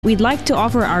We'd like to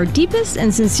offer our deepest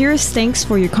and sincerest thanks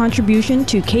for your contribution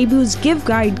to KBOO's Give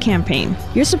Guide campaign.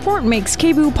 Your support makes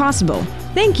KBOO possible.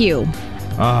 Thank you.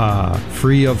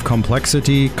 Free of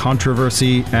complexity,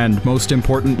 controversy, and most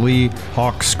importantly,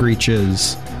 hawk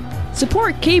screeches.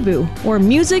 Support KBOO, where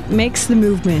music makes the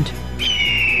movement.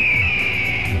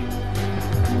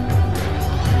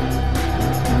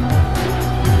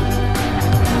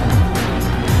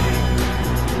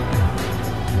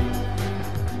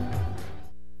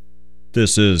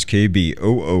 This is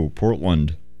KBOO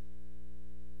Portland.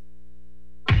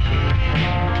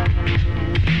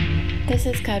 This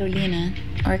is Carolina,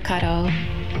 or Carol,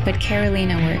 but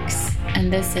Carolina works,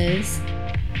 and this is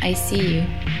I See You.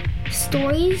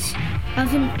 Stories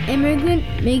of an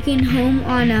immigrant making home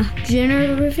on a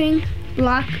gentrifying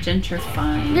block.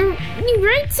 Gentrifying. You're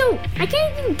right, so I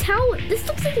can't even tell. This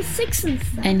looks like a 6 and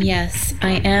stuff. And yes,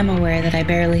 I am aware that I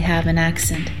barely have an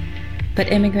accent. But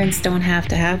immigrants don't have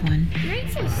to have one. You're right,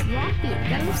 so sloppy.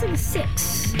 That looks like a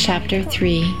 6. Chapter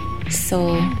 3,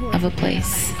 Soul of a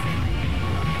Place.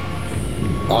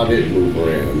 I didn't move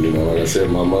around, like I said,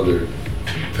 my mother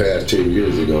passed 10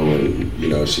 years ago and,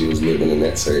 she was living in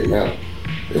that same house.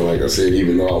 And like I said,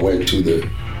 even though I went to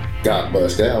got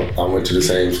bussed out, I went to the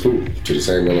same school, to the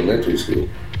same elementary school.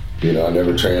 I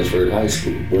never transferred high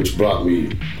school, which brought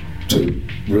me to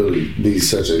really be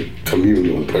such a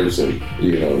communal person,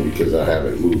 because I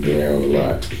haven't moved around a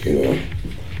lot,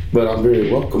 But I'm very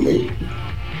welcoming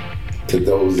to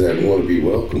those that want to be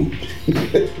welcomed.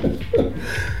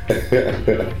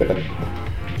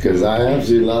 Because I have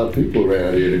seen a lot of people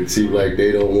around here that seem like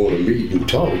they don't want to meet and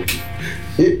talk.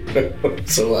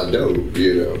 So I don't,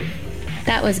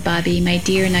 That was Bobby, my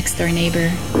dear next-door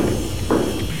neighbor.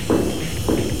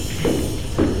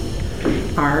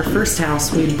 Our first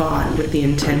house we bought with the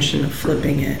intention of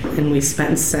flipping it, and we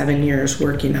spent 7 years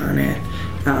working on it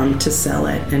to sell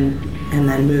it and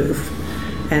then move.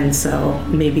 And so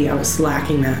maybe I was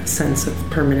lacking that sense of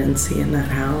permanency in that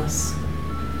house.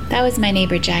 That was my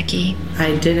neighbor Jackie.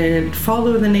 I didn't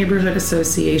follow the neighborhood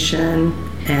association,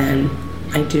 and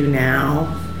I do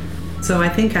now. So I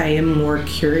think I am more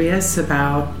curious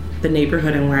about the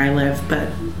neighborhood and where I live, but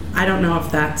I don't know if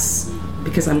that's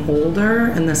because I'm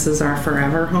older and this is our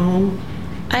forever home.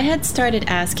 I had started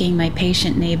asking my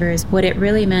patient neighbors what it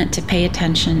really meant to pay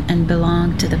attention and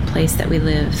belong to the place that we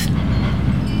live.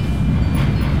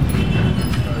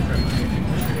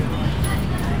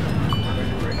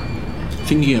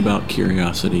 Thinking about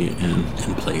curiosity and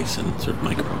place and sort of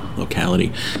micro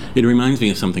locality, it reminds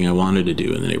me of something I wanted to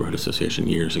do in the neighborhood association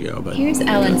years ago. But here's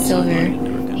Alan Silver.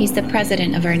 He's the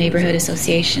president of our neighborhood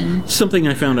association. Something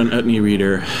I found on Utne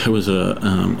Reader was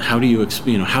how do you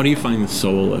find the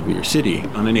soul of your city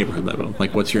on a neighborhood level?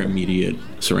 Like, what's your immediate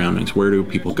surroundings? Where do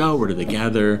people go? Where do they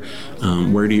gather?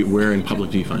 Where in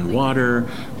public do you find water?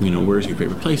 Where's your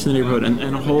favorite place in the neighborhood? And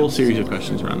a whole series of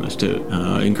questions around this to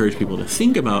encourage people to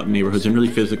think about neighborhoods in really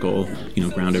physical,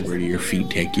 grounded. Where do your feet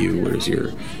take you? Where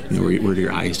do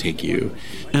your eyes take you?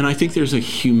 And I think there's a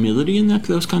humility in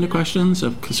those kind of questions,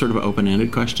 of sort of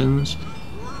open-ended questions.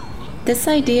 This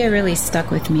idea really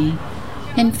stuck with me.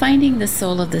 In Finding the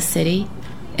Soul of the City,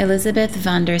 Elizabeth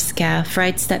van der Schaaf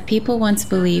writes that people once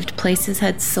believed places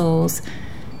had souls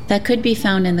that could be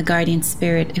found in the guardian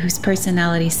spirit whose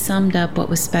personality summed up what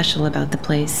was special about the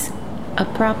place. A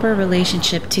proper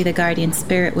relationship to the guardian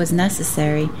spirit was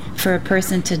necessary for a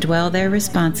person to dwell there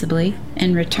responsibly.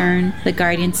 In return, the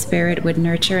guardian spirit would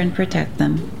nurture and protect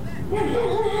them.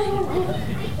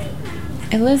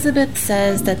 Elizabeth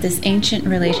says that this ancient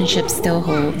relationship still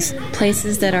holds.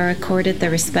 Places that are accorded the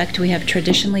respect we have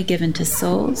traditionally given to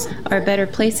souls are better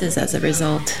places as a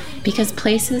result, because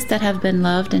places that have been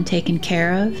loved and taken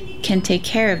care of can take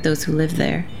care of those who live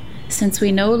there. Since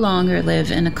we no longer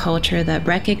live in a culture that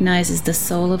recognizes the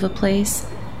soul of a place,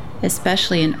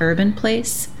 especially an urban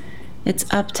place, it's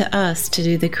up to us to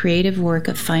do the creative work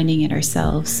of finding it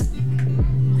ourselves.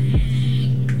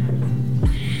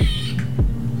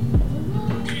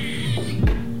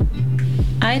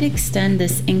 I'd extend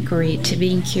this inquiry to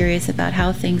being curious about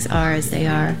how things are as they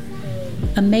are.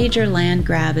 A major land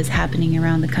grab is happening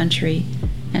around the country,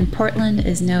 and Portland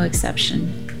is no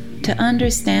exception. To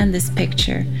understand this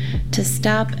picture, to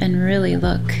stop and really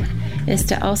look, is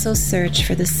to also search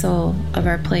for the soul of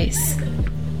our place.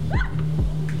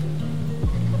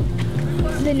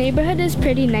 The neighborhood is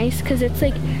pretty nice because it's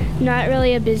not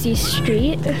really a busy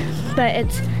street, but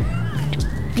it's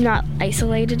not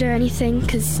isolated or anything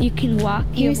because you can walk.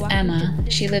 Here's Emma.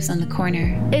 She lives on the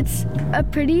corner. It's a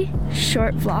pretty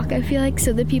short block, I feel like,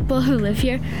 so the people who live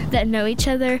here that know each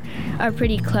other are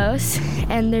pretty close,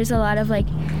 and there's a lot of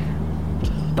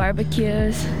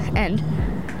barbecues and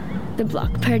The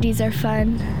block parties are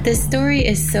fun. This story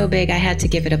is so big I had to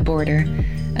give it a border.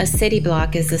 A city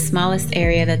block is the smallest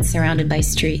area that's surrounded by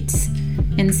streets.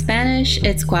 In Spanish,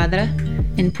 it's cuadra.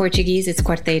 In Portuguese, it's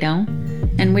quarteirão.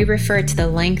 And we refer to the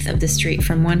length of the street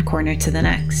from one corner to the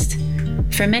next.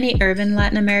 For many urban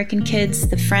Latin American kids,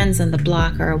 the friends on the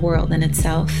block are a world in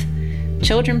itself.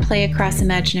 Children play across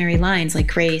imaginary lines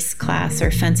like race, class,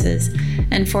 or fences,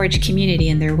 and forge community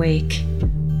in their wake.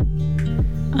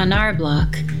 On our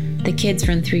block, the kids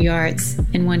run through yards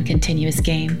in one continuous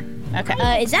game.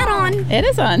 Okay. Is that on? It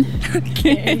is on.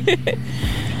 Okay.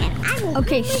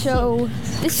 Okay, so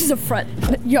this is a front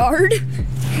yard,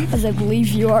 as I believe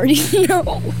you already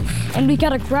know. And we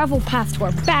got a gravel path to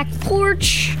our back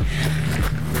porch.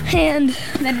 And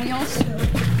then we also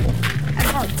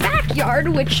have our backyard,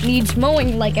 which needs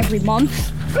mowing like every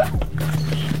month.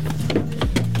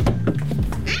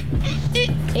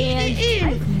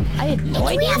 And I had no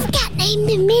idea. We have a cat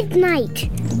named Midnight.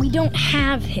 We don't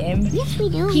have him. Yes, we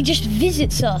do. He just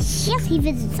visits us. Yes, he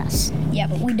visits us. Yeah,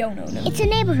 but we don't own him. It's a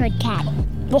neighborhood cat.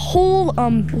 The whole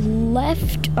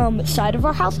left side of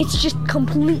our house, it's just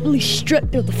completely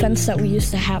stripped of the fence that we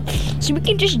used to have. So we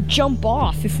can just jump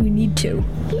off if we need to.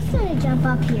 He's gonna jump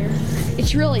up here.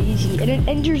 It's really easy. And it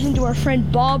enters into our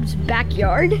friend Bob's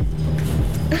backyard.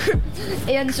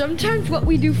 And sometimes what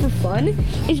we do for fun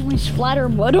is we splatter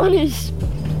mud on his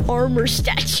armor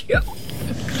statue.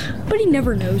 But he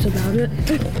never knows about it.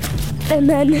 And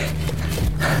then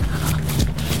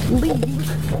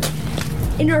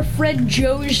leave in our friend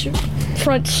Joe's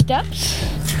front steps.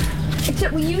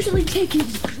 Except we usually take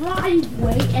his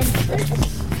driveway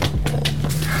entrance.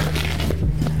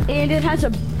 And it has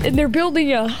and they're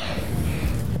building a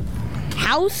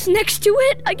house next to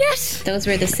it, I guess. Those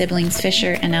were the siblings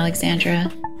Fisher and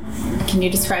Alexandra. Can you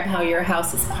describe how your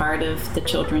house is part of the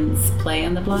children's play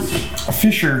on the block?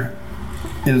 Fisher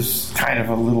is kind of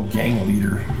a little gang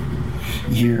leader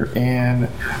here, and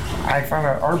I found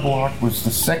out our block was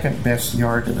the second best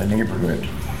yard in the neighborhood.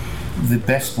 The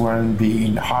best one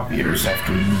being Javier's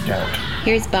after we moved out.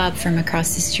 Here's Bob from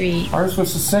across the street. Ours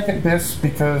was the second best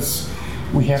because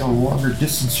we had a longer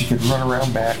distance. You could run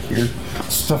around back here,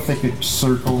 stuff they could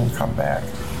circle and come back.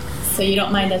 So you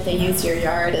don't mind that they use your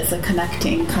yard as a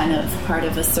connecting kind of part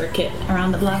of a circuit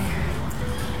around the block?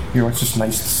 You know, it's just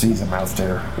nice to see them out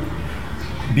there.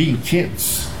 Being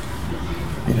kids,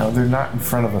 you know, they're not in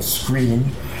front of a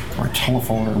screen or a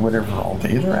telephone or whatever all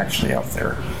day. They're actually out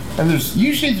there. And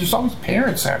there's always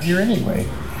parents out here anyway.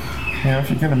 You know, if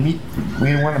you're going to meet,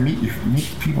 we want to meet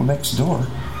the people next door.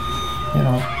 You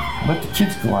know, let the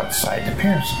kids go outside. The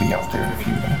parents will be out there in a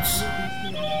few minutes.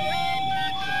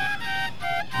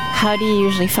 How do you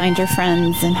usually find your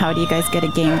friends, and how do you guys get a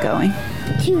game going?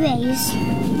 2 ways.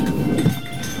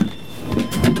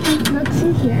 Looks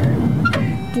in here.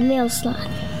 The mail slot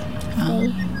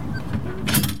thing.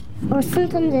 Or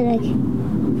sometimes I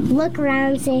look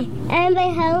around and say,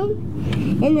 anybody home?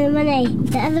 And then when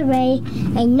the other way,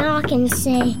 I knock and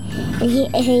say,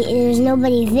 if there's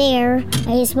nobody there,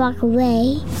 I just walk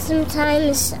away.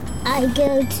 Sometimes I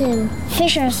go to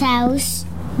Fisher's house,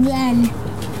 then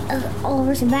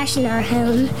over Sebastian our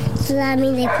home, so that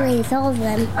means I play with all of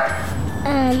them.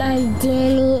 I'm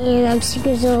Danny, and I'm 6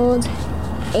 years old,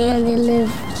 and I live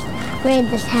right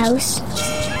at this house.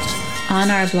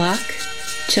 On our block,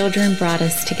 children brought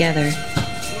us together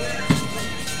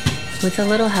with a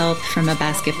little help from a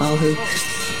basketball hoop.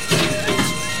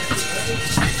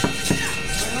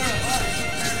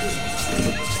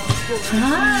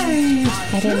 Hi.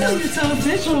 I didn't know. You're so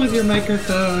official with your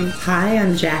microphone. Hi,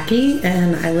 I'm Jackie,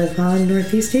 and I live on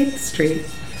Northeast 8th Street.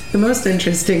 The most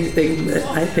interesting thing that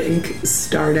I think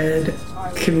started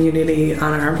community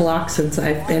on our block since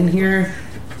I've been here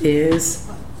is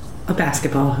a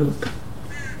basketball hoop.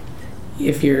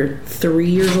 If you're 3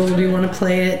 years old, you want to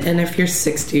play it, and if you're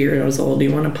 60 years old,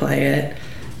 you want to play it.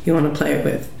 You want to play it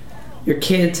with your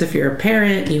kids. If you're a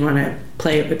parent, you want to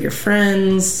play it with your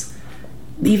friends.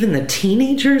 Even the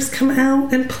teenagers come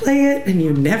out and play it, and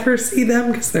you never see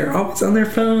them because they're always on their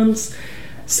phones.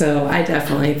 So I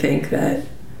definitely think that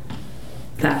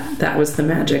was the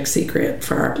magic secret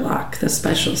for our block, the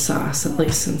special sauce, at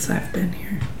least since I've been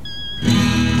here.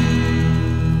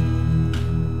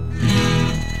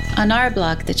 On our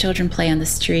block, the children play on the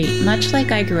street, much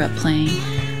like I grew up playing,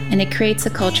 and it creates a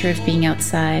culture of being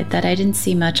outside that I didn't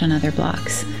see much on other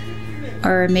blocks.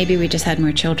 Or maybe we just had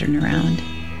more children around.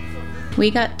 We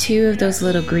got 2 of those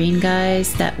little green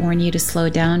guys that warn you to slow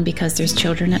down because there's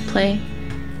children at play.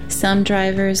 Some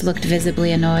drivers looked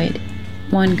visibly annoyed.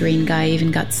 One green guy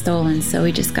even got stolen, so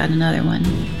we just got another one.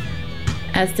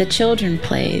 As the children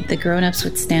played, the grown-ups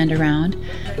would stand around,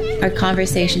 our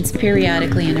conversations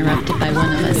periodically interrupted by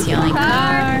one of us yelling,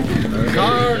 "Car!"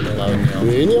 Car!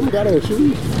 Any of them got on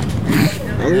shoes?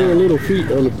 I hear little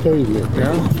feet on the pavement.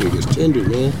 My feet is tender,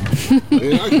 man.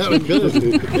 Man, I got a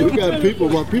cousin. We got people,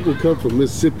 my people come from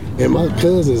Mississippi. And my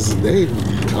cousins, I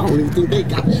don't even think they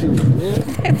got shoes,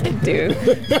 man. They do.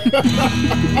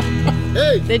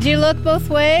 Hey! Did you look both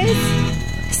ways?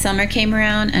 Summer came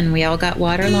around and we all got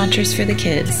water launchers for the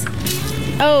kids.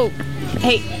 Oh,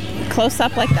 hey, close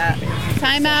up like that.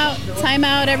 Time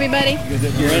out, everybody.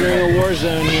 You're entering a war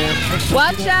zone here.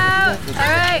 Watch out! All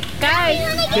right, guys.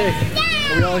 Okay,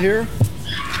 are we all here?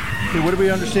 Okay, what do we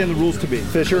understand the rules to be?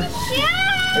 Fisher?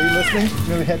 Are you listening?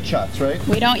 We had shots, right?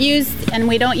 We don't use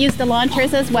the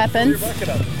launchers as weapons.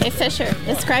 Hey, Fisher,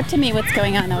 describe to me what's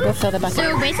going on. I'll go fill the bucket.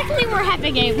 So basically we're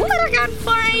having a water gun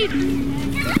fight.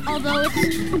 Although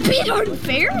it's a bit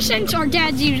unfair since our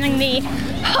dad's using the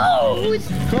hose.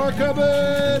 Car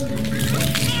coming!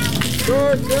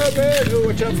 Car coming! Oh,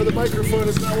 watch out for the microphone,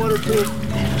 it's not waterproof.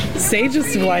 Sage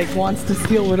just wants to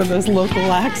steal one of those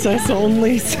local access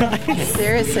only signs.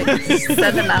 Seriously, just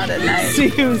send them out at night. See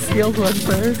who steals one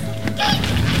first.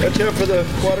 Watch out for the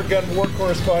water gun war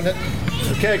correspondent.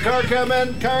 Okay, car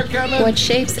coming, car coming. What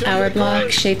shapes our block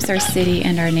shapes our city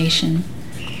and our nation.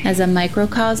 As a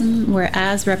microcosm, we're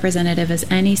as representative as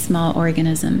any small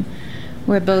organism.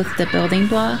 We're both the building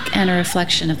block and a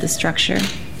reflection of the structure.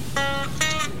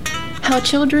 How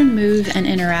children move and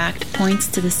interact points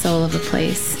to the soul of a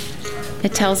place.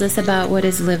 It tells us about what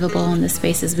is livable in the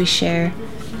spaces we share.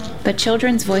 But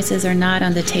children's voices are not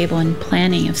on the table in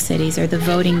planning of cities or the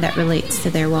voting that relates to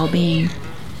their well-being.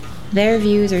 Their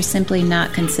views are simply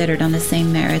not considered on the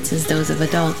same merits as those of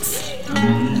adults.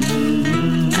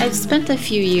 I've spent a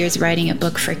few years writing a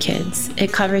book for kids.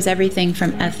 It covers everything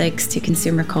from ethics to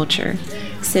consumer culture,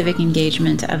 civic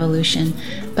engagement to evolution,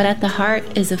 but at the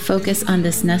heart is a focus on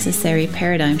this necessary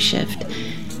paradigm shift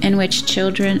in which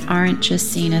children aren't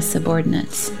just seen as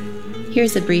subordinates.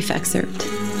 Here's a brief excerpt.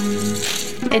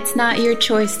 It's not your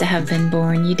choice to have been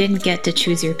born. You didn't get to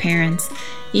choose your parents.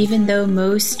 Even though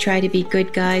most try to be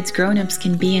good guides, grown-ups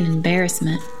can be an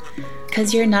embarrassment.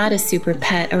 Because you're not a super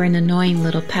pet or an annoying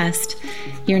little pest.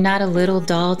 You're not a little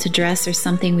doll to dress or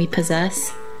something we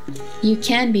possess. You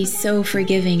can be so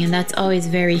forgiving, and that's always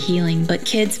very healing, but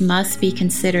kids must be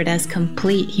considered as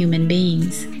complete human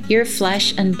beings. You're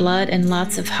flesh and blood and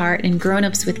lots of heart, and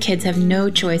grown-ups with kids have no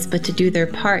choice but to do their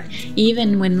part,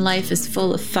 even when life is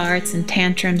full of farts and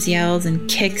tantrums, yells and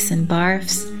kicks and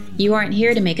barfs. You aren't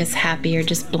here to make us happy or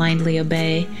just blindly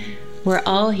obey. We're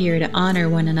all here to honor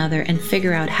one another and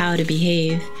figure out how to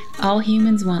behave. All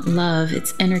humans want love.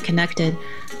 It's interconnected.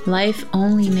 Life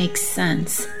only makes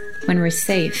sense when we're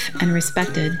safe and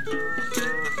respected.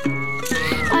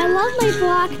 I love my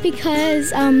block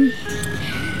because I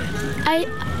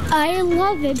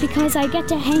love it because I get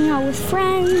to hang out with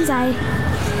friends.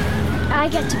 I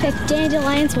get to pick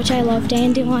dandelions, which I love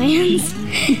dandelions.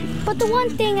 But the one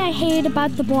thing I hate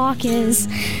about the block is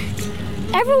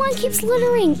everyone keeps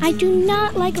littering. I do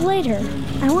not like litter.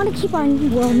 I want to keep our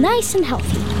world nice and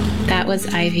healthy. That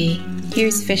was Ivy.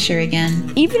 Here's Fisher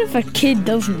again. Even if a kid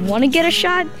doesn't want to get a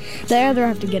shot, they either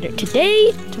have to get it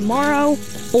today, tomorrow,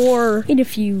 or in a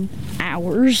few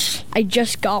hours. I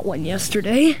just got one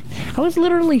yesterday. I was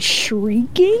literally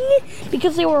shrieking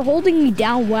because they were holding me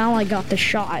down while I got the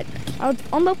shot. I was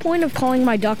on the point of calling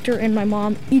my doctor and my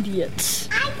mom idiots.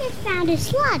 I just found a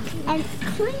slug and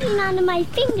it's clinging onto my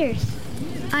fingers.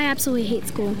 I absolutely hate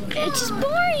school. It's just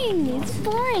boring. It's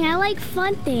boring. I like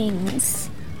fun things.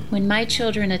 When my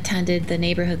children attended the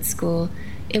neighborhood school,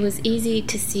 it was easy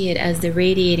to see it as the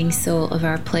radiating soul of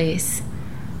our place.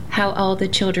 How all the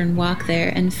children walk there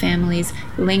and families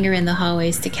linger in the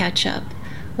hallways to catch up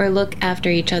or look after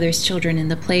each other's children in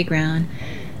the playground.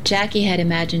 Jackie had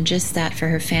imagined just that for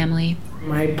her family.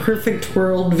 My perfect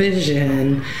world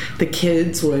vision, the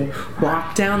kids would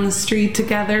walk down the street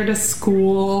together to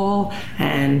school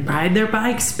and ride their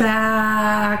bikes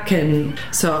back. And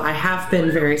so I have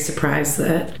been very surprised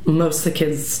that most of the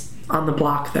kids on the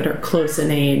block that are close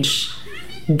in age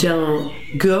don't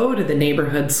go to the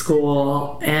neighborhood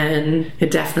school. And it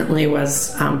definitely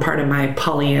was part of my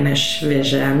Pollyannish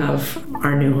vision of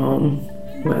our new home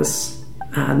was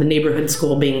the neighborhood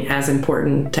school being as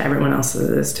important to everyone else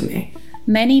as it is to me.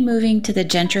 Many moving to the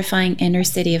gentrifying inner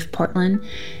city of Portland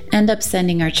end up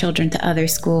sending our children to other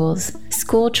schools.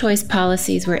 School choice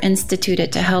policies were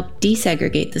instituted to help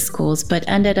desegregate the schools, but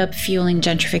ended up fueling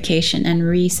gentrification and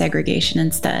resegregation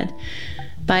instead,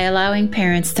 by allowing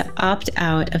parents to opt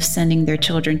out of sending their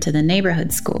children to the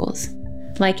neighborhood schools.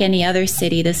 Like any other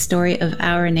city, the story of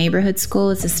our neighborhood school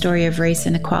is a story of race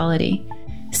inequality.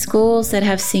 Schools that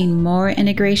have seen more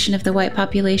integration of the white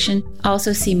population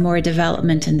also see more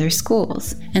development in their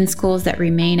schools, and schools that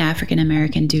remain African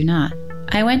American do not.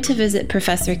 I went to visit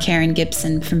Professor Karen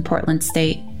Gibson from Portland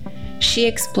State. She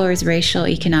explores racial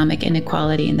economic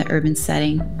inequality in the urban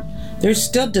setting. There's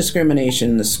still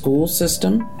discrimination in the school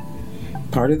system.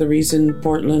 Part of the reason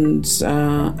Portland's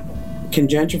can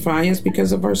gentrify is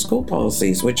because of our school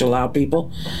policies, which allow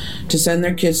people to send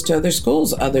their kids to other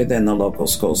schools other than the local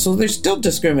schools. So there's still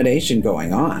discrimination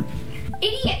going on.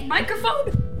 Idiot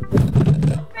microphone!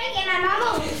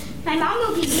 My mom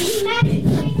will be really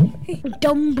mad.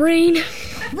 Dumb brain.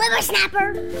 Whippersnapper!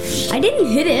 I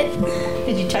didn't hit it.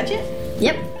 Did you touch it?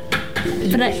 Yep.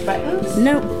 Did you push buttons?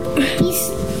 No.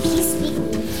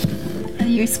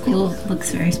 Your school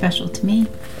looks very special to me.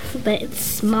 But it's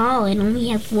small and only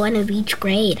have one of each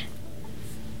grade.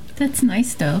 That's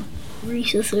nice, though.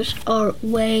 Recesses are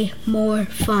way more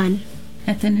fun.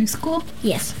 At the new school?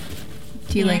 Yes.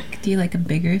 Do you like a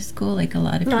bigger school, like a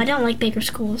lot of people? No, I don't like bigger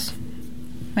schools.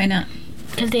 Why not?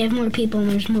 Because they have more people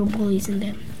and there's more bullies in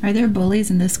them. Are there bullies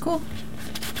in this school?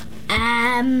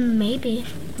 Maybe.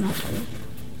 Not really.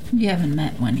 You haven't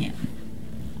met one yet.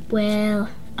 Well,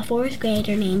 a 4th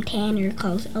grader named Tanner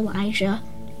calls Elijah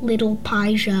Little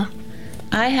Paja.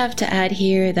 I have to add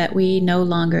here that we no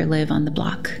longer live on the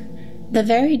block. The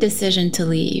very decision to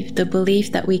leave, the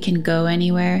belief that we can go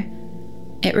anywhere,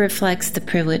 it reflects the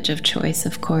privilege of choice,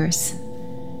 of course.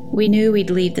 We knew we'd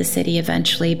leave the city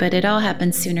eventually, but it all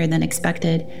happened sooner than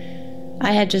expected.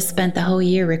 I had just spent the whole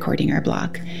year recording our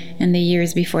block, and the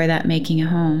years before that making a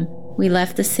home. We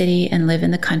left the city and live in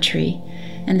the country,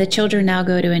 and the children now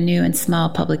go to a new and small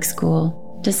public school.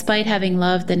 Despite having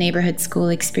loved the neighborhood school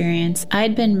experience,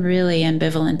 I'd been really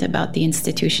ambivalent about the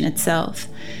institution itself.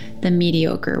 The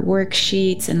mediocre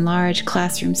worksheets and large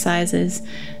classroom sizes,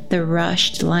 the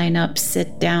rushed line-up,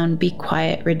 sit-down,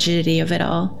 be-quiet rigidity of it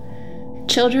all.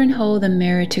 Children hold a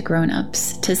mirror to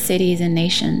grown-ups, to cities and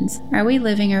nations. Are we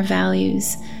living our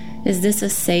values? Is this a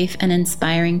safe and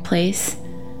inspiring place?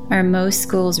 Are most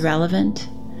schools relevant?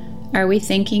 Are we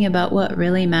thinking about what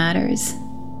really matters?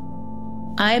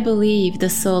 I believe the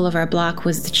soul of our block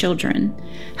was the children,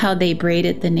 how they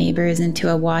braided the neighbors into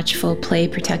a watchful,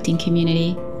 play-protecting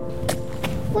community.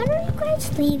 When are you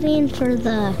guys leaving for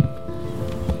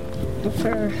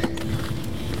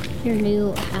your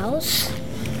new house?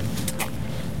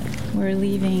 We're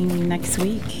leaving next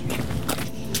week.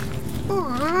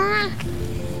 Aww.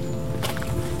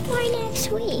 Why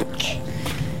next week?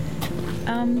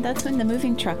 That's when the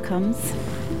moving truck comes.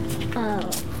 Oh.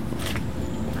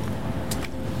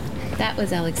 That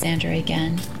was Alexandra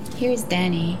again. Here's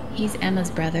Danny. He's Emma's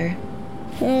brother.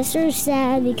 And it's sort of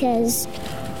sad because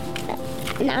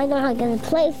now I'm not going to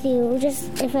play with you.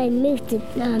 Just if I moved it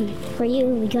for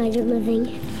you guys are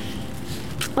living,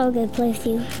 I'll go play with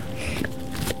you.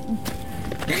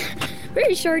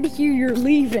 Very sorry to hear you're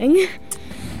leaving.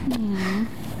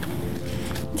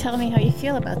 Tell me how you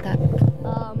feel about that.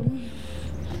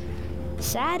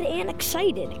 Sad and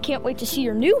excited. I can't wait to see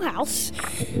your new house.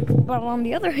 But on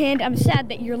the other hand, I'm sad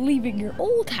that you're leaving your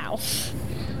old house.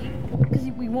 Because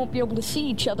we won't be able to see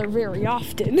each other very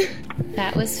often.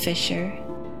 That was Fisher.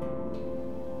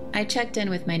 I checked in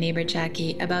with my neighbor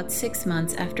Jackie about 6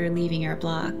 months after leaving our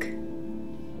block.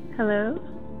 Hello?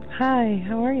 Hi,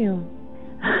 how are you?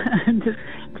 I'm just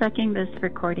checking this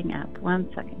recording app. 1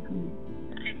 second.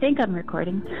 I think I'm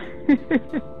recording.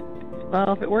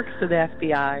 Well, if it works for the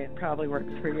FBI, it probably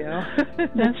works for you.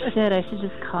 No shit, I should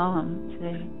just call them.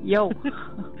 Say, yo.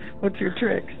 What's your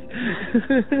tricks?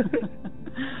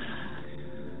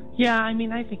 Yeah, I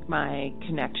mean, I think my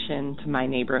connection to my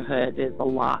neighborhood is a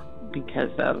lot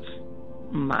because of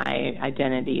my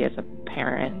identity as a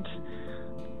parent.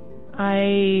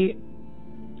 I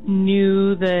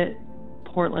knew that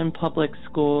Portland Public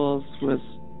Schools was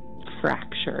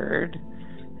fractured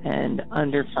and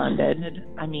underfunded.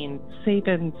 I mean,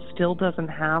 Sabin still doesn't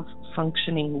have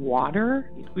functioning water.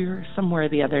 We were somewhere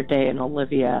the other day and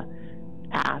Olivia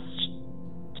asked,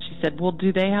 she said, well,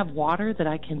 do they have water that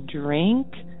I can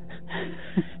drink?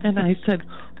 And I said,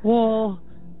 well,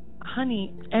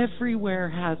 honey, everywhere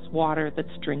has water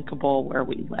that's drinkable where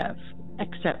we live,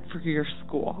 except for your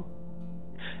school.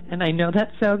 And I know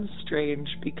that sounds strange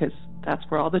because that's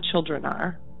where all the children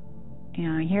are. You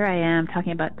know, here I am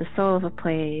talking about the soul of a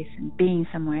place and being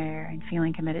somewhere and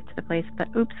feeling committed to the place, but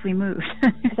oops, we moved.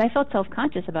 Because I felt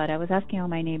self-conscious about it. I was asking all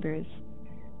my neighbors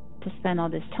to spend all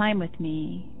this time with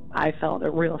me. I felt a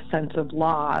real sense of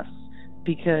loss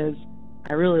because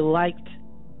I really liked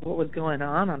what was going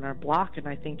on our block, and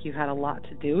I think you had a lot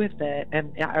to do with it.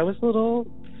 And I was a little,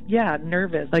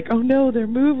 nervous. Like, oh no, they're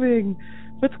moving.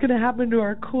 What's going to happen to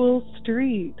our cool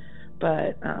street?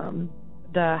 But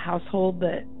the household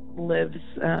that lives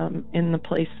in the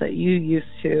place that you used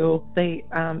to, they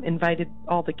invited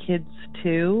all the kids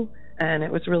too, and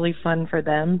it was really fun for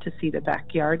them to see the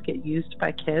backyard get used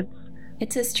by kids.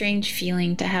 It's a strange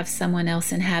feeling to have someone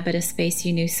else inhabit a space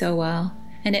you knew so well,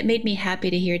 and it made me happy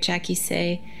to hear Jackie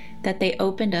say that they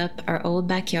opened up our old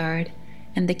backyard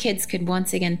and the kids could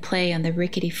once again play on the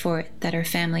rickety fort that our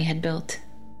family had built.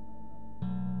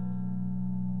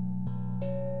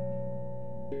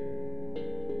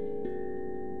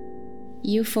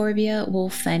 Euphorbia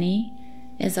wolfeni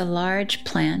is a large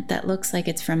plant that looks like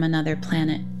it's from another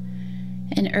planet.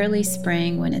 In early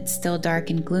spring, when it's still dark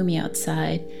and gloomy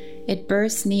outside, it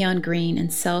bursts neon green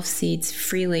and self-seeds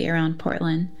freely around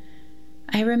Portland.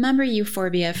 I remember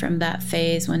euphorbia from that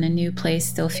phase when a new place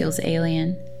still feels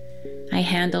alien. I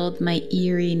handled my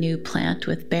eerie new plant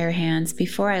with bare hands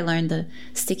before I learned the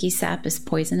sticky sap is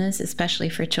poisonous, especially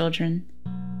for children.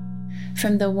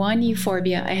 From the one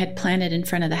euphorbia I had planted in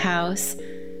front of the house,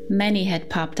 many had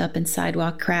popped up in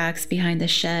sidewalk cracks behind the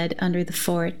shed under the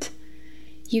fort.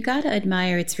 You gotta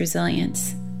admire its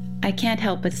resilience. I can't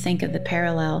help but think of the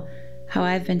parallel, how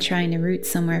I've been trying to root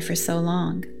somewhere for so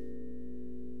long.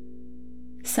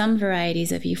 Some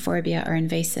varieties of euphorbia are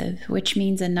invasive, which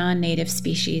means a non-native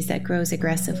species that grows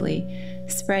aggressively,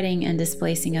 spreading and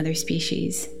displacing other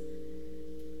species.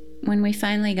 When we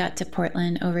finally got to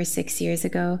Portland over 6 years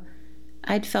ago,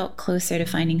 I'd felt closer to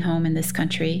finding home in this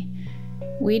country.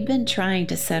 We'd been trying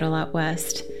to settle out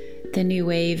west, the new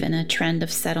wave in a trend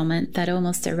of settlement that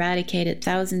almost eradicated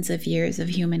thousands of years of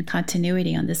human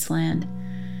continuity on this land.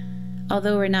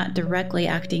 Although we're not directly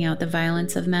acting out the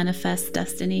violence of manifest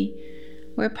destiny,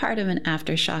 we're part of an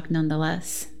aftershock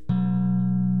nonetheless.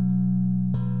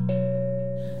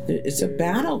 It's a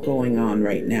battle going on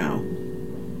right now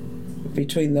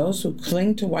between those who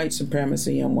cling to white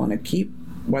supremacy and want to keep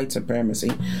white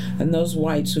supremacy, and those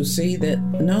whites who see that,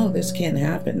 no, this can't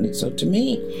happen. So to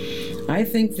me, I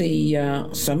think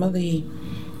some of the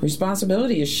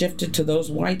responsibility is shifted to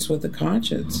those whites with a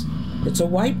conscience. It's a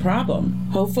white problem.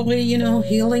 Hopefully,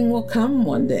 healing will come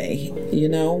one day.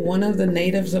 One of the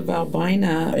natives of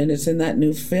Albina, and it's in that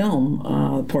new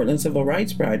film, Portland Civil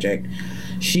Rights Project,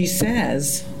 she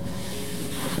says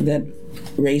that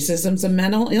racism's a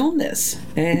mental illness.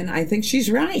 And I think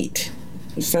she's right.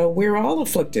 So we're all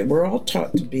afflicted. We're all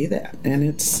taught to be that. And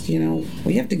it's,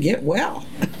 we have to get well.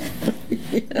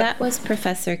 That was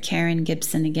Professor Karen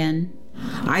Gibson again.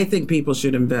 I think people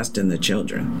should invest in the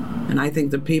children. And I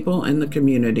think the people in the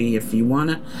community, if you want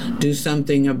to do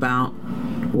something about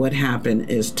what happened,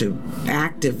 is to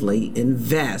actively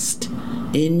invest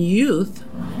in youth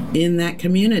in that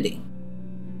community.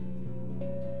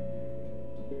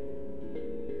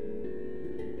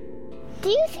 Do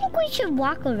you think we should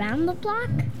walk around the block?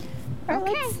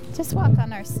 Okay. Let's just walk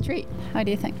on our street. What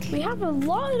do you think? We have a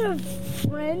lot of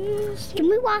friends. Can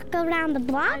we walk around the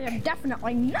block? I am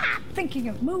definitely not thinking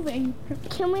of moving.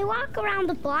 Can we walk around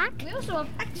the block? We also have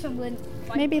excellent...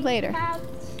 Maybe later.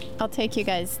 I'll take you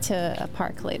guys to a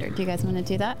park later. Do you guys want to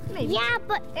do that? Maybe. Yeah,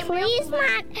 but please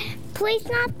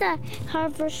not the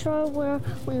harbor shore where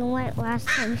we went last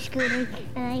time scooting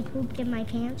and I pooped in my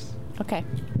pants. Okay.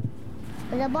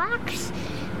 The blocks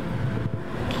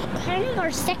kind of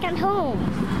our second home.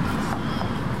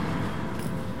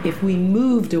 If we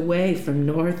moved away from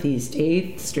Northeast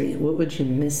 8th Street, what would you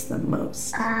miss the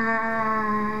most?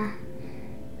 Our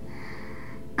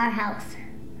house.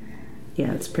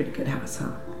 Yeah, it's a pretty good house,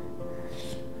 huh?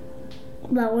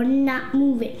 But we're not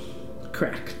moving.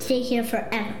 Correct. Stay here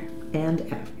forever. And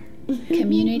ever.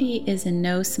 Community is in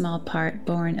no small part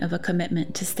born of a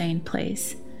commitment to stay in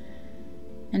place.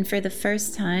 And for the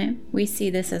first time, we see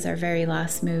this as our very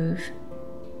last move.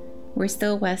 We're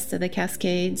still west of the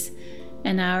Cascades,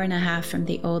 an hour and a half from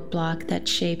the old block that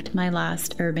shaped my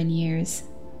last urban years.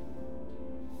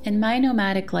 In my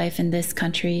nomadic life in this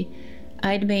country,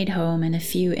 I'd made home in a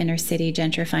few inner-city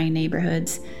gentrifying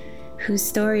neighborhoods whose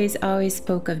stories always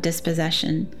spoke of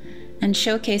dispossession and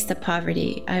showcased the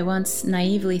poverty I once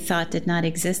naively thought did not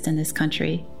exist in this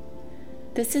country.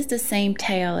 This is the same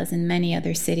tale as in many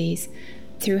other cities.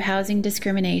 Through housing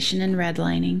discrimination and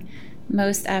redlining,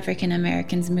 most African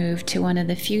Americans moved to one of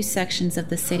the few sections of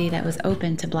the city that was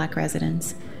open to Black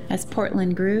residents. As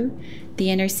Portland grew,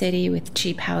 the inner city with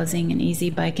cheap housing and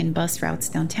easy bike and bus routes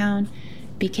downtown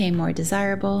became more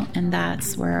desirable, and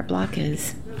that's where our block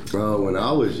is. When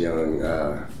I was young,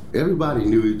 everybody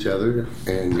knew each other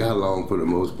and got along for the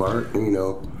most part.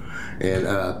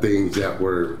 and things that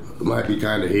might be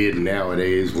kind of hidden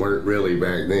nowadays weren't really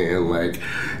back then. Like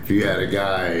if you had a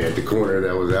guy at the corner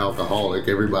that was alcoholic,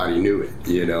 everybody knew it,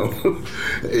 you know.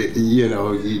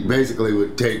 You basically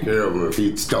would take care of him. If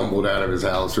he stumbled out of his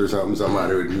house or something,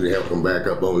 somebody would help him back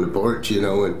up on the porch, and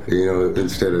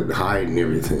instead of hiding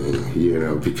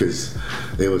everything, because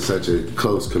it was such a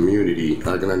close community.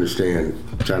 I can understand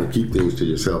trying to keep things to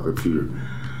yourself if you're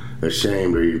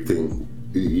ashamed or you think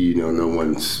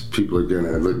people are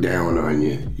gonna look down on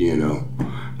you,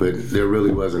 But there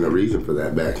really wasn't a reason for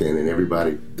that back then, and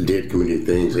everybody did community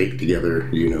things, ate together,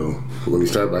 Let me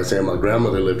start by saying my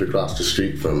grandmother lived across the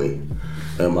street from me,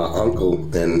 and my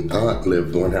uncle and aunt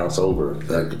lived one house over.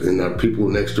 And our people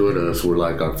next door to us were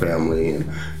like our family,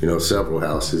 and several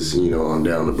houses, on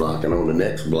down the block and on the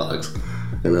next blocks,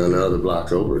 and on the other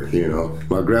blocks over.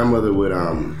 My grandmother would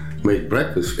make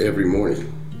breakfast every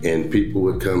morning. And people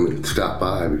would come and stop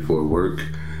by before work,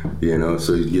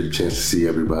 so you'd get a chance to see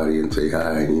everybody and say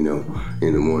hi, in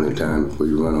the morning time before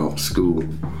you run off to school.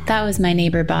 That was my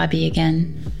neighbor Bobby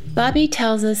again. Bobby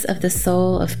tells us of the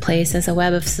soul of place as a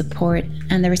web of support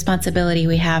and the responsibility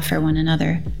we have for one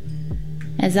another.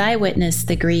 As I witness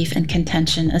the grief and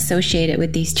contention associated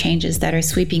with these changes that are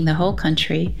sweeping the whole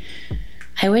country,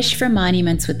 I wish for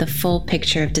monuments with the full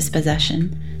picture of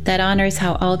dispossession that honors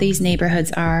how all these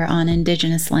neighborhoods are on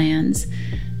indigenous lands,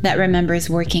 that remembers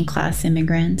working class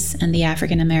immigrants and the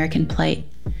African American plight.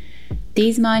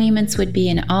 These monuments would be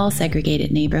in all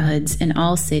segregated neighborhoods in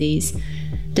all cities,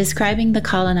 describing the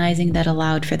colonizing that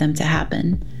allowed for them to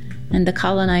happen, and the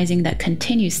colonizing that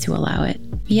continues to allow it.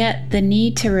 Yet the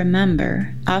need to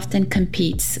remember often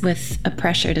competes with a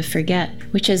pressure to forget,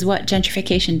 which is what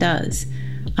gentrification does,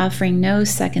 offering no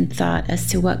second thought as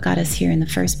to what got us here in the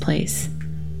first place.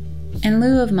 In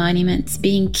lieu of monuments,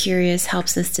 being curious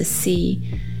helps us to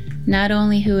see not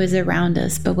only who is around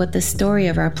us, but what the story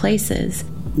of our place is.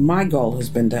 My goal has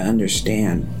been to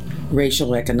understand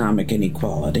racial economic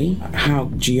inequality,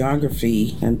 how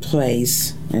geography and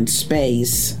place and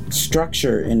space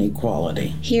structure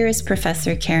inequality. Here is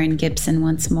Professor Karen Gibson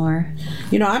once more.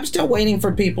 I'm still waiting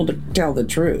for people to tell the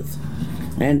truth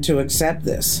and to accept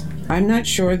this. I'm not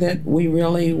sure that we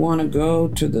really want to go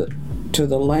to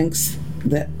the lengths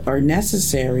that are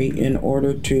necessary in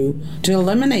order to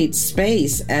eliminate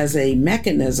space as a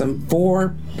mechanism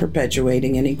for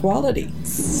perpetuating inequality.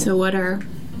 So what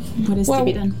is to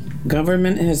be done?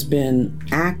 Government has been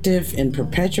active in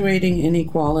perpetuating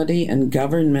inequality, and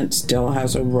government still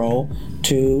has a role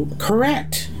to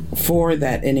correct for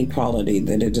that inequality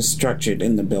that it is structured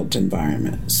in the built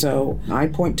environment. So I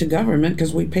point to government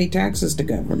because we pay taxes to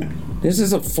government. This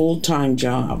is a full-time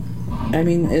job.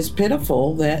 It's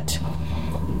pitiful that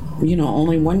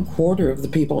only 1/4 of the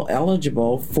people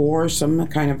eligible for some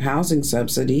kind of housing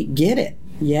subsidy get it.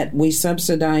 Yet we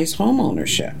subsidize home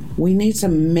ownership. We need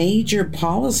some major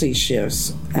policy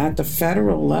shifts at the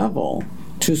federal level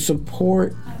to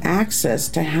support access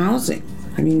to housing.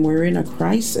 We're in a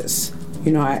crisis.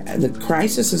 The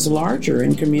crisis is larger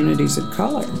in communities of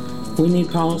color. We need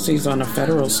policies on a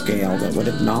federal scale that would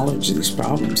acknowledge these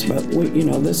problems. But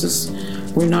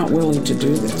we're not willing to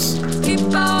do this.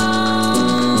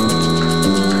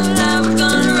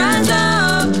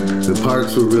 The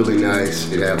parks were really nice.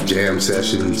 They'd have jam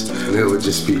sessions, and there would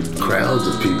just be crowds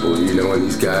of people, and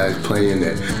these guys playing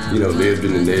that, lived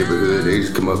in the neighborhood. They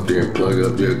just come up there and plug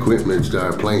up their equipment and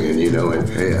start playing, and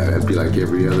hey, that'd be like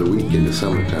every other week in the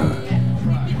summertime.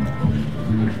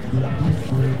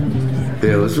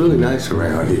 Yeah, it was really nice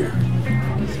around here.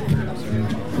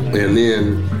 And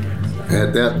then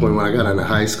at that point, when I got into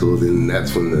high school, then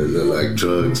that's when the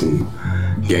drugs and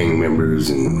gang members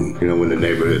and, when the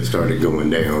neighborhood started going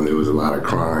down, there was a lot of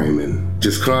crime and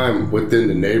just crime within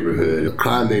the neighborhood.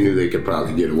 Crime they knew they could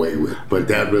probably get away with. But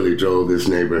that really drove this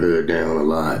neighborhood down a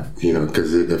lot,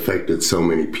 because it affected so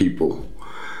many people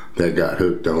that got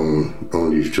hooked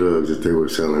on these drugs that they were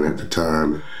selling at the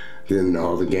time. Then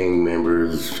all the gang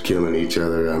members killing each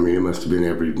other. It must have been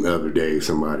every other day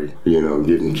somebody,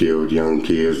 getting killed, young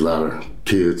kids, a lot of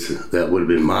kids that would have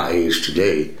been my age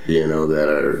today, that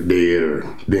are dead or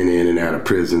been in and out of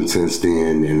prison since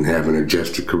then and haven't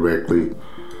adjusted correctly.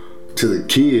 To the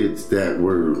kids that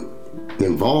were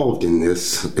involved in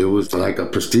this, it was like a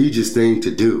prestigious thing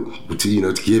to do,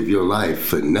 to give your life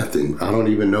for nothing. I don't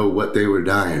even know what they were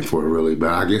dying for really, but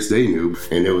I guess they knew,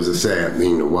 and it was a sad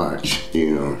thing to watch,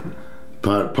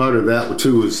 Part of that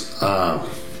too was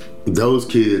those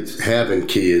kids having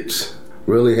kids,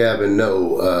 really having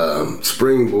no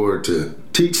springboard to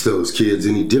teach those kids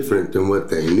any different than what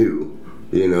they knew,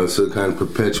 so it kind of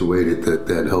perpetuated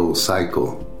that whole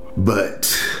cycle.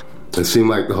 But It seemed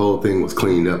like the whole thing was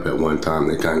cleaned up at one time.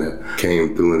 They kind of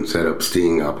came through and set up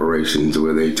sting operations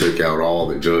where they took out all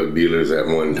the drug dealers at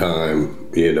one time,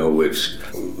 you know, which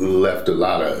left a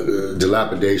lot of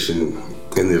dilapidation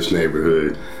in this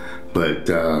neighborhood. But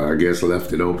I guess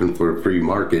left it open for a free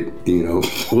market, you know,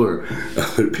 for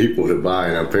other people to buy.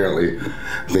 And apparently,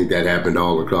 I think that happened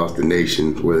all across the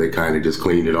nation, where they kind of just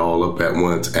cleaned it all up at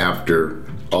once after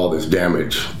all this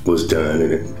damage was done.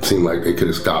 And it seemed like they could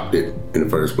have stopped it in the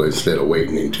first place instead of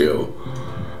waiting until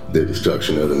the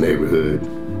destruction of the neighborhood.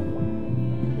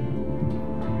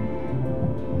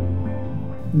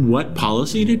 What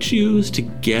policy to choose to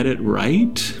get it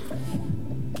right?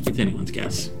 It's anyone's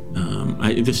guess.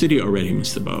 The city already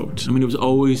missed the boat. I mean, it was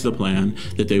always the plan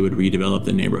that they would redevelop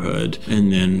the neighborhood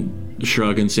and then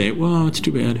shrug and say, well, it's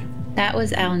too bad. That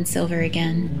was Alan Silver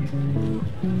again.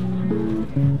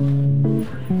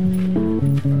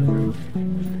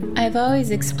 I've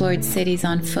always explored cities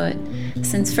on foot,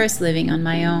 since first living on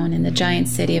my own in the giant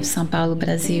city of São Paulo,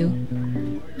 Brazil.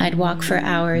 I'd walk for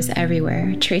hours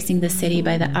everywhere, tracing the city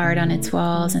by the art on its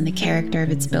walls and the character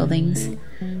of its buildings.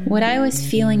 What I was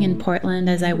feeling in Portland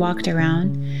as I walked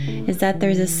around is that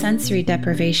there's a sensory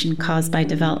deprivation caused by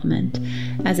development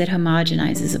as it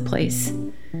homogenizes a place.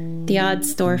 The odd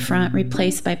storefront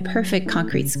replaced by perfect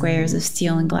concrete squares of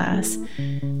steel and glass.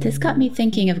 This got me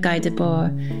thinking of Guy Debord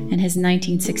in his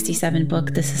 1967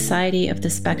 book, The Society of the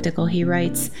Spectacle. He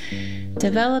writes,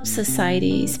 "Developed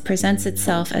societies presents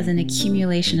itself as an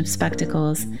accumulation of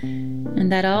spectacles,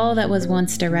 and that all that was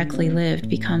once directly lived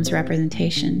becomes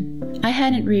representation." I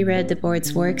hadn't reread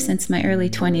Debord's work since my early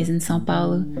 20s in São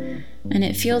Paulo, and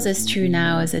it feels as true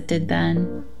now as it did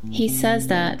then. He says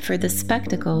that for the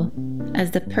spectacle,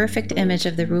 as the perfect image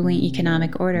of the ruling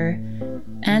economic order,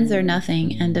 ends are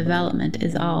nothing and development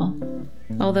is all,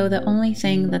 although the only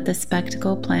thing that the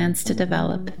spectacle plans to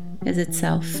develop is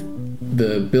itself.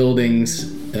 The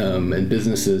buildings and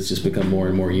businesses just become more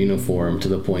and more uniform to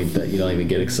the point that you don't even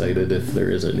get excited if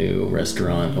there is a new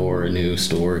restaurant or a new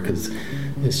store, because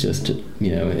it's just,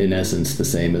 you know, in essence the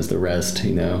same as the rest,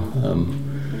 you know.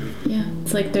 Yeah,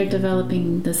 it's like they're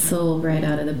developing the soul right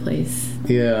out of the place.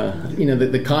 Yeah, you know,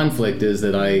 the conflict is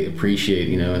that I appreciate,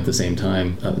 you know, at the same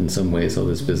time, in some ways, all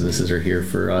these businesses are here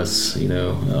for us, you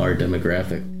know, our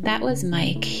demographic. That was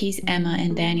Mike. He's Emma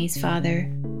and Danny's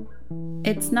father.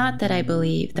 It's not that I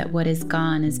believe that what is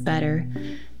gone is better,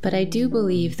 but I do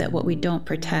believe that what we don't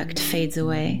protect fades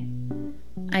away.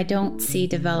 I don't see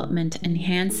development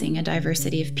enhancing a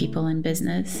diversity of people in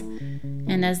business.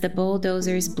 And as the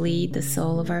bulldozers bleed the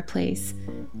soul of our place,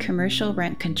 commercial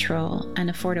rent control and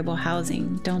affordable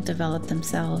housing don't develop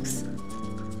themselves.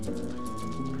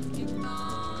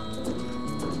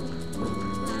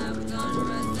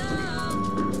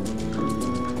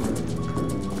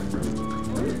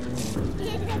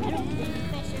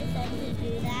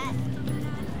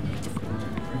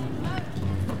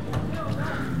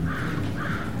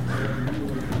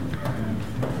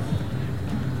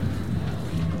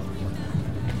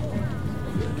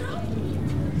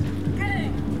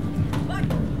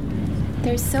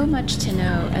 There's so much to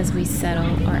know as we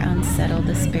settle or unsettle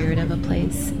the spirit of a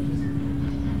place.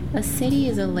 A city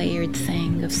is a layered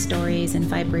thing of stories and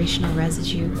vibrational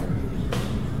residue.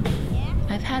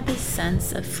 I've had this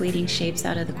sense of fleeting shapes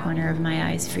out of the corner of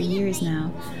my eyes for years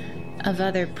now, of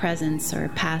other presents or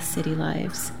past city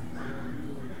lives.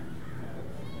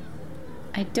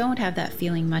 I don't have that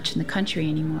feeling much in the country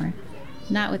anymore,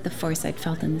 not with the force I'd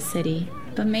felt in the city.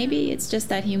 But maybe it's just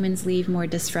that humans leave more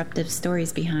disruptive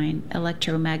stories behind,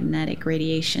 electromagnetic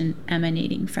radiation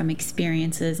emanating from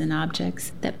experiences and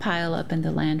objects that pile up in the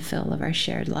landfill of our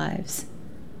shared lives.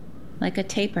 Like a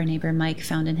tape our neighbor Mike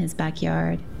found in his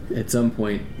backyard. At some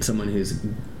point, someone who's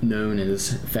known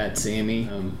as Fat Sammy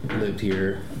lived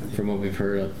here, from what we've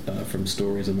heard from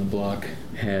stories on the block,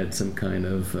 had some kind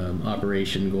of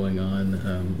operation going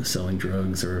on, selling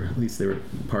drugs, or at least they were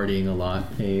partying a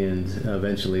lot. And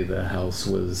eventually the house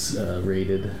was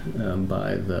raided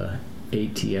by the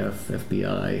ATF,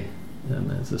 FBI,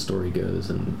 as the story goes,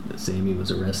 and Sammy was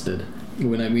arrested.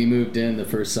 When we moved in the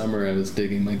first summer, I was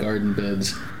digging my garden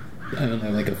beds, I don't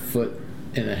know, like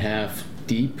 1.5 feet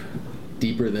deep,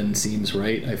 deeper than seems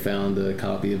right. I found a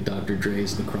copy of Dr.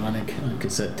 Dre's The Chronic on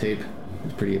cassette tape.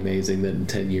 It's pretty amazing that in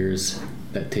 10 years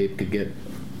that tape could get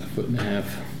 1.5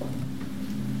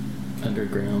 feet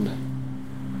underground.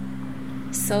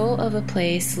 Soul of a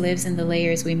place lives in the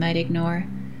layers we might ignore.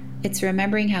 It's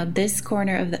remembering how this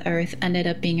corner of the earth ended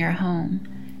up being our home,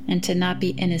 and to not be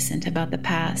innocent about the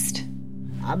past.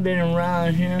 I've been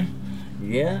around here.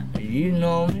 Yeah, you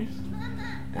know me.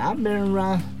 I've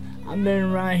been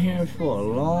around here for a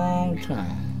long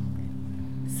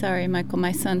time. Sorry, Michael,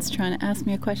 my son's trying to ask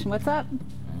me a question. What's up? Can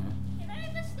I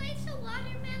have a slice of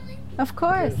watermelon? Of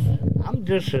course. I'm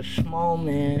just a small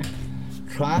man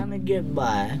trying to get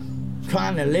by,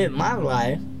 trying to live my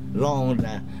life. Long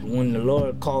as when the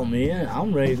Lord called me in,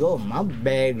 I'm ready to go. My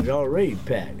bag's already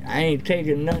packed. I ain't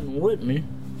taking nothing with me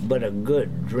but a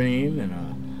good dream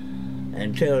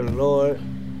and tell the Lord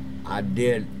I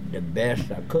did the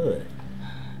best I could.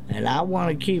 And I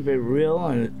want to keep it real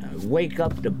and wake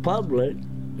up the public,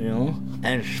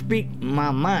 and speak my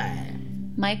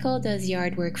mind. Michael does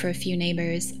yard work for a few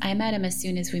neighbors. I met him as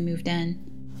soon as we moved in.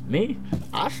 Me?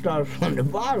 I start from the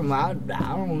bottom. I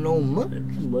don't know much,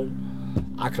 but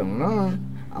I can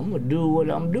learn. I'm going to do what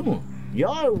I'm doing.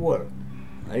 Yard work.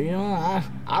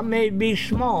 I may be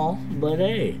small, but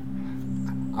hey,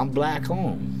 I'm black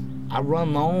owned. I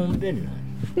run my own business.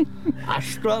 I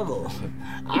struggle.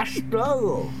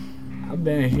 I've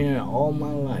been here all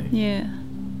my life. Yeah.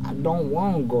 I don't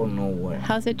want to go nowhere.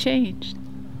 How's it changed?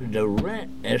 The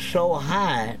rent is so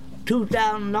high,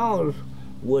 $2,000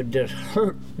 would just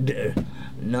hurt.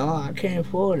 No, I can't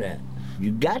afford that.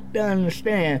 You got to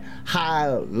understand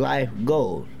how life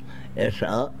goes. It's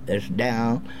up, it's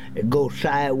down, it goes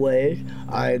sideways,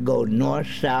 or it goes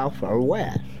north, south, or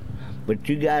west. But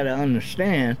you got to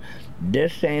understand,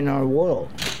 this ain't our world.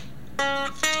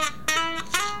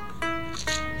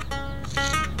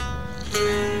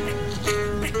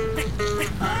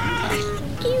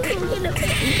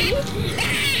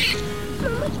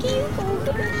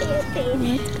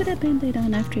 Let's put a Band-Aid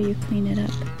on after you clean it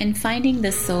up. In Finding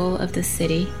the Soul of the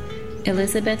City,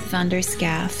 Elizabeth van der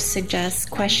Schaaf suggests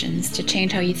questions to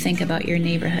change how you think about your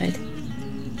neighborhood.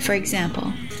 For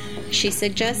example, she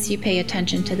suggests you pay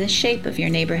attention to the shape of your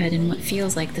neighborhood and what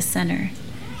feels like the center.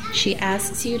 She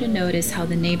asks you to notice how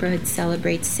the neighborhood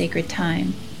celebrates sacred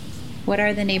time. What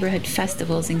are the neighborhood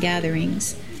festivals and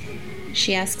gatherings?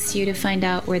 She asks you to find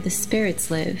out where the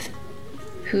spirits live,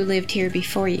 who lived here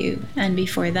before you and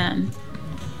before them.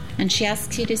 And she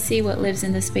asks you to see what lives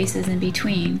in the spaces in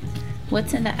between,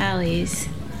 what's in the alleys,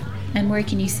 and where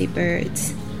can you see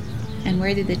birds, and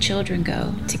where do the children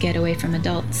go to get away from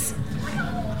adults.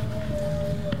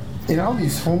 All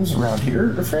these homes around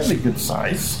here are fairly good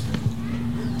size,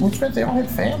 which meant they all had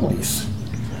families.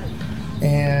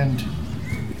 And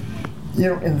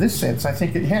in this sense, I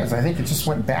think it has. I think it just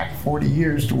went back 40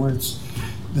 years towards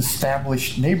the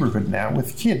established neighborhood now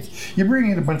with kids. You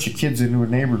bring in a bunch of kids into a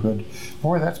neighborhood,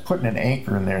 boy, that's putting an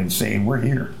anchor in there and saying, we're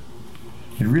here.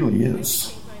 It really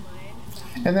is.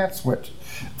 And that's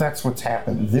what's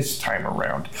happened this time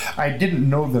around. I didn't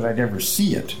know that I'd ever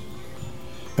see it,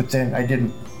 but then I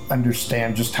didn't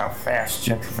understand just how fast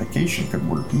gentrification could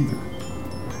work either.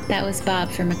 That was Bob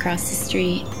from across the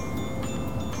street.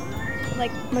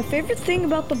 My favorite thing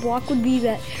about the block would be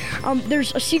that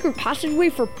there's a secret passageway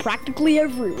for practically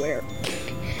everywhere.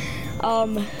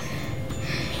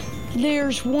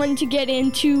 There's one to get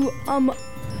into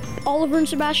Oliver and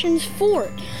Sebastian's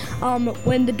fort.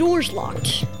 When the door's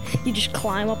locked, you just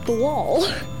climb up the wall.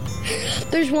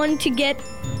 There's one to get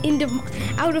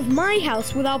out of my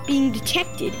house without being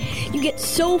detected. You get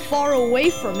so far away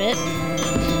from it.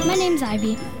 My name's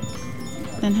Ivy.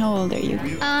 And how old are you?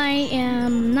 I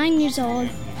am 9 years old.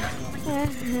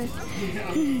 Life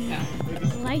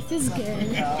is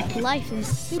good. Life is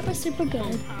super, super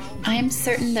good. I am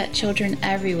certain that children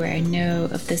everywhere know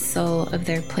of the soul of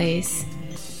their place.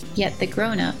 Yet the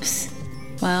grown-ups,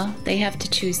 well, they have to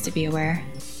choose to be aware.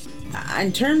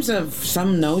 In terms of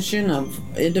some notion of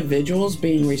individuals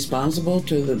being responsible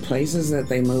to the places that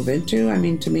they move into,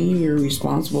 to me, you're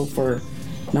responsible for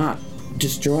not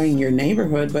destroying your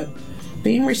neighborhood, but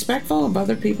being respectful of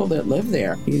other people that live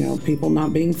there. People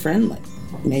not being friendly,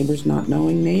 neighbors not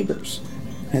knowing neighbors,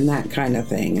 and that kind of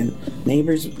thing. And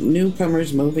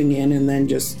newcomers moving in and then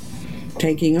just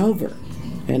taking over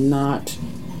and not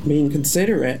being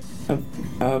considerate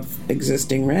of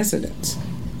existing residents.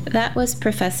 That was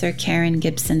Professor Karen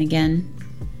Gibson again.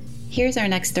 Here's our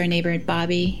next door neighbor,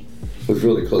 Bobby. I was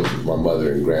really close with my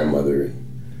mother and grandmother.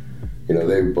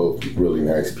 They were both really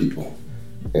nice people.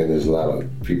 And there's a lot of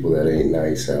people that ain't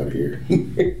nice out here.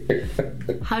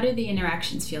 How do the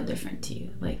interactions feel different to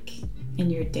you, in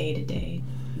your day-to-day?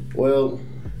 Well,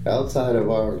 outside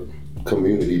of our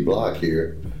community block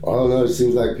here, I don't know, it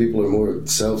seems like people are more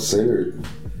self-centered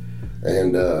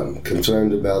and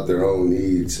concerned about their own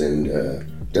needs, and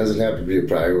doesn't have to be a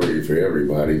priority for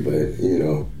everybody, but,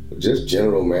 just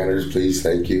general manners, please,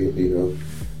 thank you,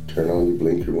 turn on your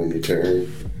blinker when you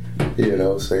turn,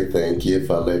 say thank you if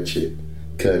I let you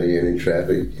cut in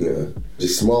traffic,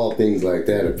 just small things like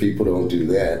that. If people don't do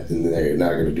that, then they're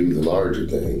not going to do the larger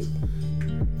things.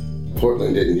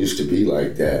 Portland didn't used to be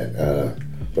like that,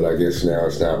 but I guess now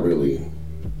it's not really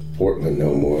Portland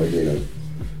no more, you know.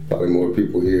 Probably more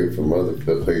people here from other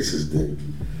places than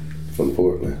from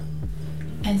Portland.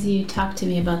 As you talk to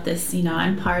me about this, you know,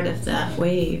 I'm part of that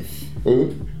wave.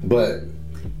 Mm-hmm. But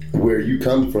where you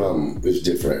come from is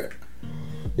different.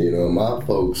 You know, my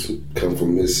folks come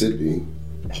from Mississippi.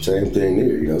 Same thing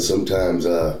there. You know, sometimes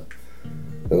the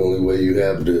only way you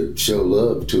have to show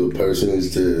love to a person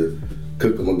is to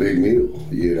cook them a big meal.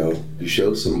 You know, you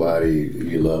show somebody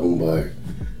you love them by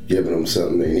giving them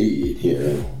something they need, you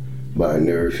know, by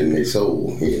nourishing their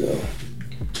soul, you know.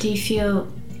 Do you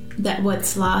feel that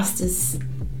what's lost is,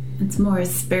 it's more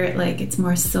spirit-like, it's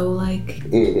more soul-like?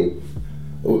 Mm-hmm.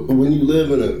 When you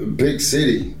live in a big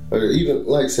city, or even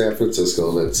like San Francisco,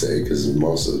 let's say, because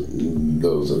most of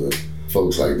those are the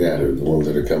folks like that are the ones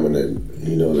that are coming in,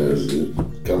 you know,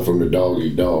 that come from the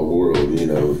dog-eat-dog world, you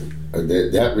know.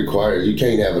 That requires, you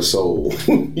can't have a soul,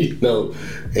 you know,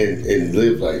 and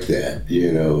live like that,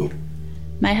 you know.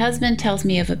 My husband tells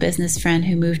me of a business friend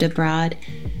who moved abroad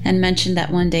and mentioned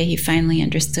that one day he finally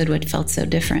understood what felt so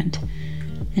different.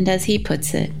 And as he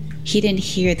puts it, he didn't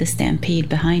hear the stampede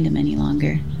behind him any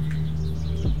longer.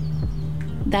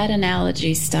 That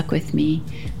analogy stuck with me,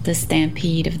 the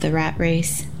stampede of the rat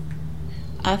race.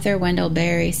 Author Wendell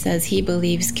Berry says he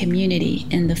believes community,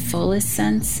 in the fullest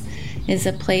sense, is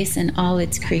a place in all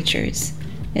its creatures.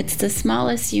 It's the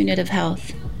smallest unit of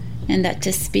health, and that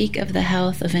to speak of the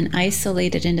health of an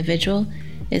isolated individual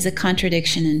is a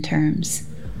contradiction in terms.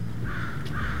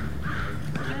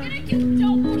 All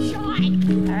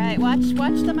right, watch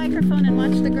the microphone and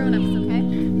watch the grown-ups, okay?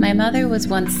 My mother was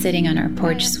once sitting on our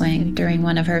porch swing during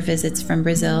one of her visits from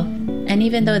Brazil, and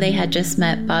even though they had just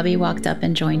met, Bobby walked up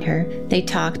and joined her. They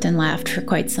talked and laughed for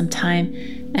quite some time,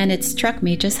 and it struck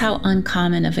me just how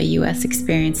uncommon of a U.S.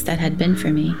 experience that had been for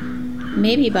me.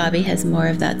 Maybe Bobby has more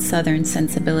of that Southern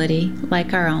sensibility,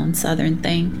 like our own Southern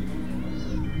thing.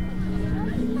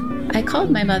 I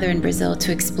called my mother in Brazil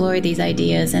to explore these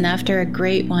ideas, and after a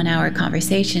great 1-hour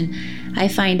conversation, I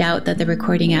find out that the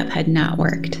recording app had not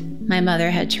worked. My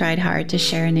mother had tried hard to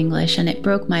share in English, and it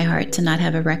broke my heart to not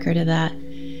have a record of that.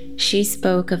 She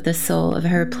spoke of the soul of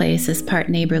her place as part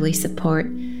neighborly support,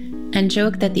 and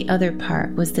joked that the other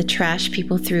part was the trash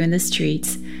people threw in the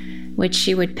streets, which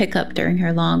she would pick up during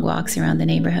her long walks around the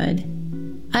neighborhood.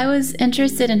 I was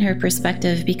interested in her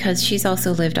perspective because she's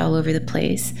also lived all over the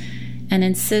place, and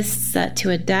insists that to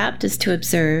adapt is to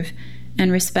observe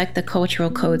and respect the cultural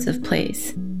codes of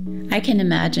place. I can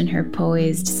imagine her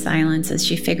poised silence as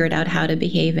she figured out how to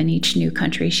behave in each new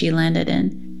country she landed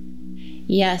in.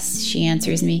 Yes, she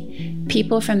answers me,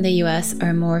 people from the US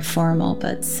are more formal,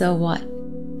 but so what?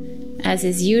 As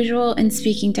is usual in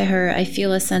speaking to her, I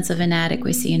feel a sense of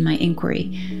inadequacy in my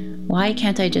inquiry. Why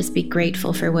can't I just be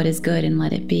grateful for what is good and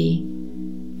let it be?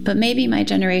 But maybe my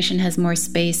generation has more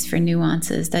space for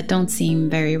nuances that don't seem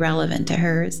very relevant to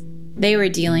hers. They were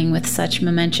dealing with such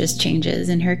momentous changes,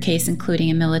 in her case including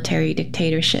a military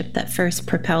dictatorship that first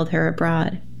propelled her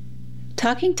abroad.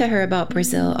 Talking to her about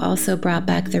Brazil also brought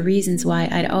back the reasons why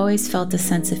I'd always felt a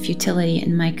sense of futility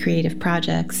in my creative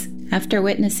projects, after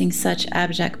witnessing such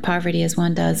abject poverty as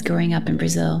one does growing up in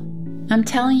Brazil. I'm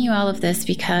telling you all of this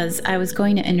because I was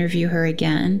going to interview her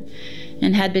again,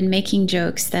 and had been making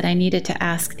jokes that I needed to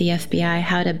ask the FBI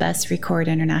how to best record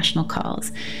international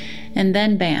calls. And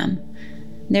then bam,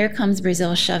 there comes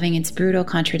Brazil shoving its brutal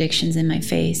contradictions in my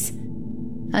face.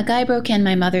 A guy broke in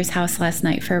my mother's house last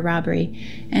night for a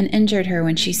robbery and injured her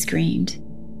when she screamed.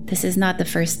 This is not the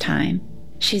first time.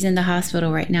 She's in the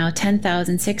hospital right now,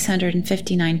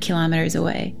 10,659 kilometers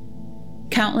away.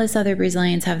 Countless other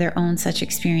Brazilians have their own such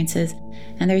experiences,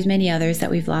 and there's many others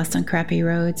that we've lost on crappy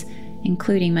roads,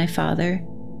 including my father.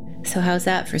 So how's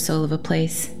that for soul of a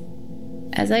place?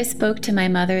 As I spoke to my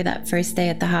mother that first day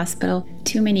at the hospital,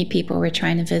 too many people were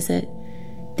trying to visit.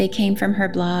 They came from her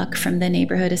block, from the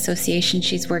neighborhood association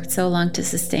she's worked so long to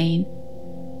sustain,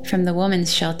 from the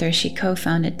women's shelter she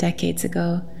co-founded decades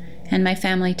ago, and my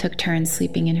family took turns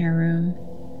sleeping in her room.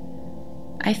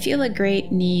 I feel a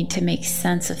great need to make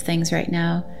sense of things right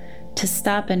now, to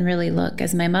stop and really look,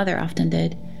 as my mother often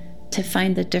did, to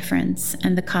find the difference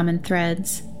and the common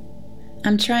threads.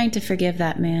 I'm trying to forgive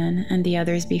that man and the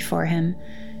others before him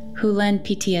who lend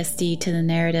PTSD to the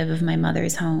narrative of my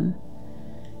mother's home.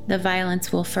 The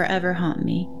violence will forever haunt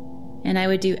me, and I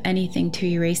would do anything to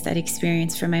erase that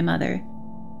experience for my mother.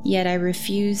 Yet I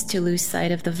refuse to lose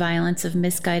sight of the violence of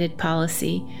misguided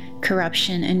policy,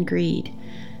 corruption, and greed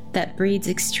that breeds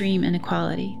extreme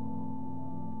inequality.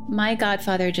 My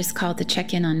godfather just called to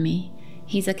check in on me.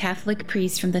 He's a Catholic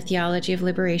priest from the Theology of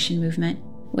Liberation movement,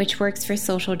 which works for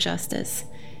social justice.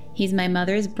 He's my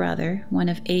mother's brother, one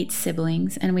of 8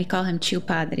 siblings, and we call him Tio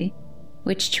Padre,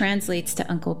 which translates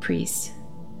to Uncle Priest.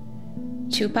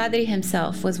 Tio Padre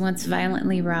himself was once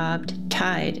violently robbed,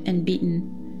 tied, and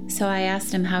beaten, so I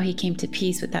asked him how he came to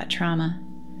peace with that trauma.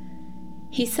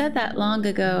 He said that long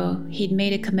ago he'd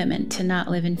made a commitment to not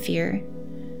live in fear,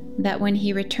 that when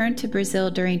he returned to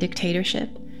Brazil during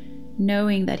dictatorship,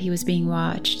 knowing that he was being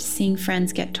watched, seeing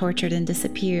friends get tortured and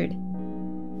disappeared,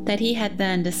 that he had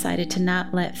then decided to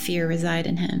not let fear reside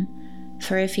in him,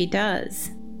 for if he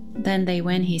does, then they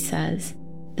win, he says.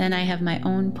 Then I have my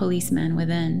own policeman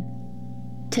within.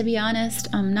 To be honest,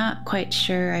 I'm not quite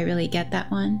sure I really get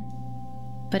that one,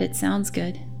 but it sounds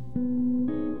good.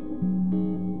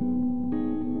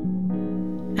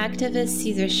 Activist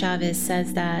Cesar Chavez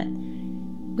says that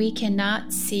we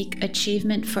cannot seek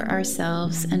achievement for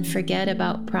ourselves and forget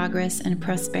about progress and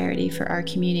prosperity for our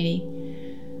community.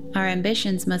 Our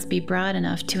ambitions must be broad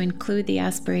enough to include the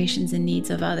aspirations and needs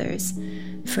of others,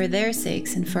 for their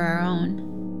sakes and for our own.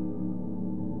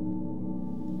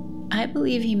 I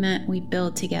believe he meant we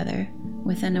build together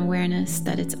with an awareness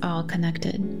that it's all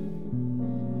connected.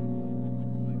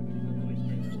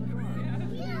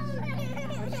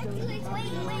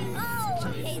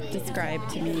 Describe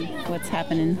to me what's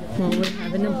happening. Well, we're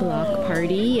having a block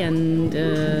party, and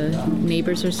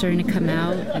neighbors are starting to come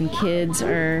out, and kids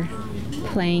are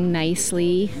playing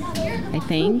nicely, I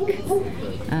think.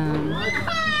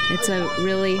 It's a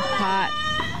really hot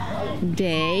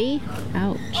day.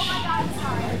 Ouch.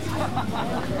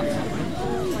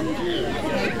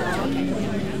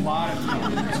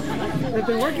 They've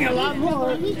been working a lot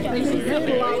more. They've been paid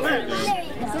a lot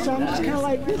less. So I'm just kind of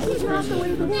like, this is not the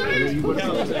way the world is.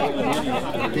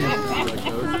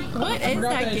 What is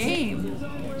that game?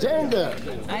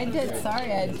 Jenga. I did,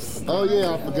 sorry. Oh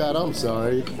yeah, I forgot. I'm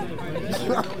sorry.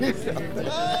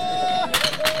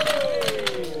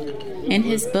 In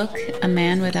his book, A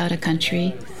Man Without a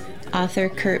Country, author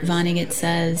Kurt Vonnegut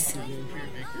says,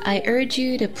 I urge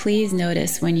you to please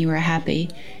notice when you are happy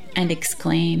and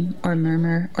exclaim or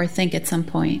murmur or think at some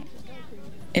point,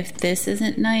 if this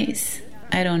isn't nice,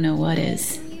 I don't know what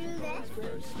is.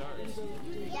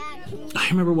 I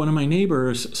remember one of my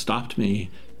neighbors stopped me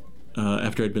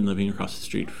after I'd been living across the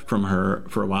street from her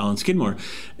for a while in Skidmore,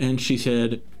 and she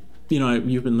said, you know,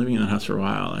 you've been living in that house for a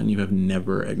while and you have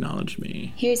never acknowledged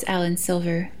me. Here's Alan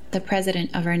Silver, the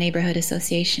president of our neighborhood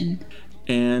association.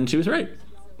 And she was right.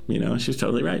 You know, she was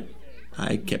totally right.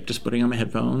 I kept just putting on my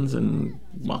headphones and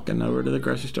walking over to the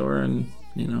grocery store and,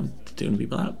 you know, tuning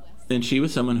people out. And she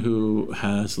was someone who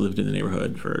has lived in the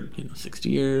neighborhood for, 60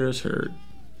 years. Her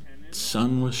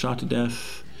son was shot to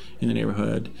death in the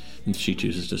neighborhood, and she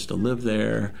chooses just to live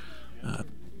there.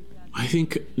 I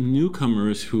think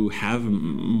newcomers who have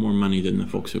more money than the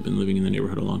folks who have been living in the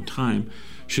neighborhood a long time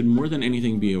should more than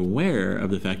anything be aware of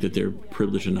the fact that they're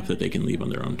privileged enough that they can leave on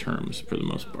their own terms for the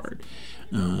most part.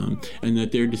 And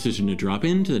that their decision to drop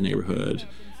into the neighborhood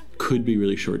could be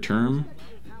really short term.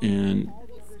 And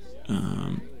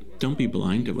don't be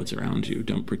blind to what's around you.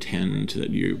 Don't pretend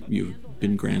that you've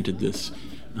been granted this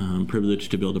privilege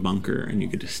to build a bunker and you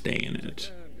get to stay in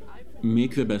it.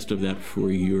 Make the best of that for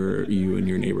you and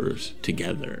your neighbors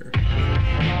together.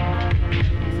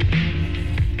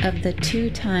 Of the 2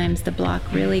 times the block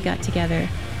really got together,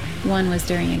 one was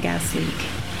during a gas leak.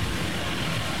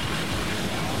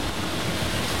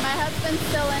 My husband's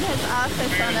still in his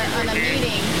office on a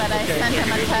meeting, but I sent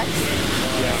him a text,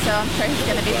 so I'm sure he's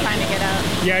going to be trying to get out.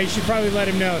 Yeah, you should probably let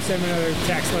him know. Send him another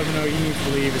text, let him know he needs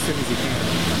to leave as soon as he can.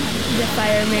 The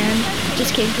fireman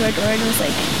just came to our door and was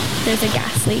like, there's a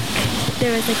gas leak.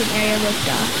 There was like an area roped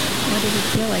off. What did it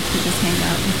feel like to just hang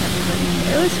out with everybody?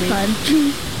 It was fun.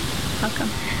 How come?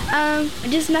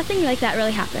 Just nothing like that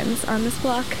really happens on this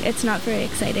block. It's not very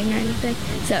exciting or anything.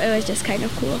 So it was just kind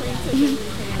of cool.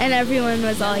 And everyone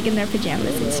was all like in their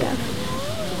pajamas and stuff.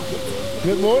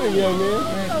 Good morning, young man.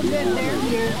 Oh, good,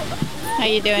 there. How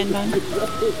you doing, Bun?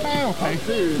 Okay.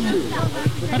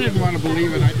 I didn't want to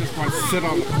believe it. I just want to sit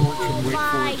on the porch and wait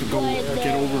for it to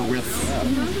get over with.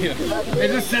 It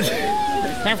just says,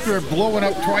 after blowing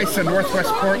up twice in Northwest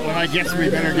Portland, I guess we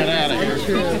better get out of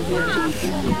here.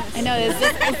 I know.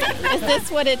 Is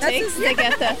this what it takes to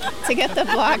get the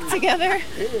block together?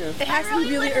 It has to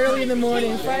be really early in the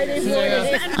morning. Friday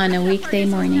morning. On a weekday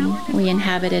morning, we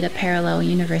inhabited a parallel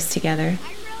universe together.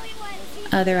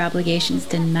 Other obligations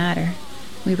didn't matter.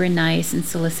 We were nice and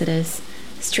solicitous.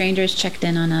 Strangers checked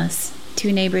in on us.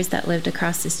 2 neighbors that lived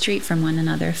across the street from one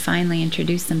another finally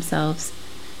introduced themselves.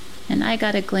 And I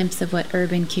got a glimpse of what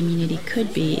urban community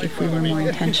could be if we were more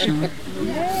intentional.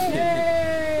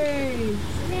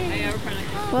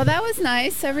 Well, that was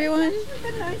nice, everyone. It's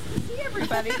been nice to see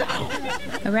everybody.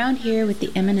 Around here with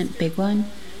the imminent big one,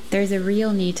 there's a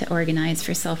real need to organize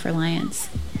for self-reliance.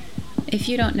 If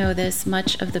you don't know this,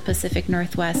 much of the Pacific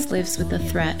Northwest lives with the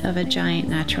threat of a giant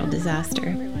natural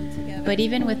disaster. But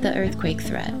even with the earthquake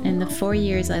threat, in the 4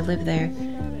 years I lived there,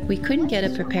 we couldn't get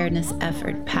a preparedness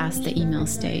effort past the email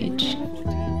stage.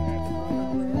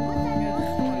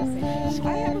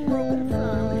 I have a broken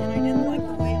arm, and I didn't like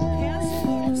the way the cast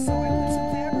looked, so I put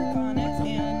some fabric on it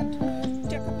and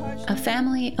decoupage. A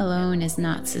family alone is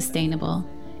not sustainable.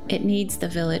 It needs the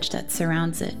village that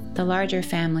surrounds it, the larger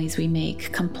families we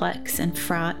make, complex and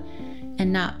fraught,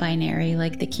 and not binary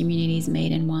like the communities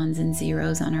made in ones and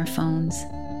zeros on our phones.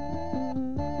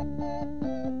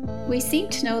 We seem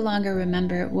to no longer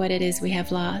remember what it is we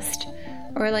have lost,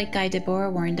 or like Guy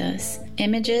Debord warned us,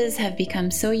 images have become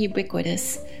so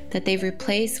ubiquitous that they've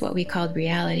replaced what we called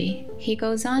reality. He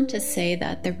goes on to say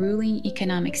that the ruling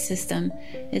economic system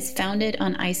is founded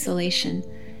on isolation,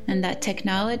 and that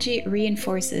technology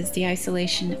reinforces the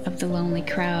isolation of the lonely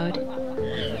crowd.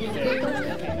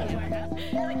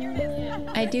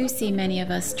 I do see many of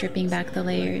us stripping back the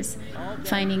layers,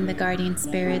 finding the guardian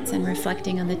spirits and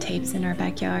reflecting on the tapes in our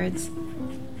backyards.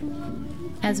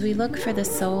 As we look for the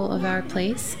soul of our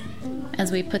place,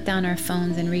 as we put down our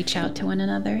phones and reach out to one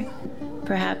another,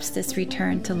 perhaps this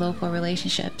return to local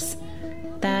relationships,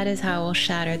 that is how we'll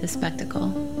shatter the spectacle.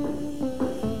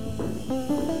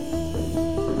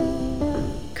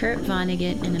 Kurt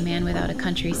Vonnegut in A Man Without a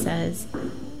Country says,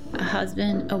 "A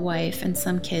husband, a wife, and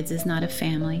some kids is not a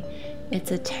family.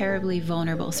 It's a terribly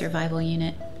vulnerable survival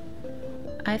unit."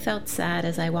 I felt sad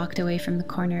as I walked away from the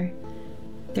corner.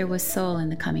 There was soul in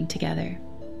the coming together.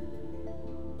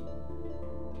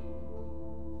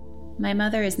 My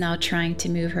mother is now trying to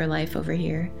move her life over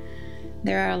here.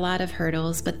 There are a lot of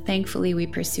hurdles, but thankfully we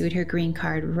pursued her green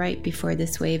card right before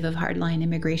this wave of hardline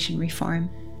immigration reform.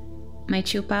 My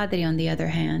Tio Padre, on the other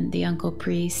hand, the uncle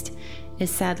priest, is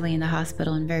sadly in the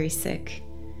hospital and very sick.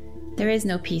 There is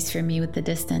no peace for me with the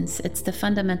distance. It's the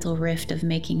fundamental rift of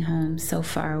making home so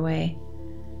far away.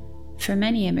 For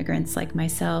many immigrants like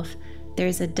myself,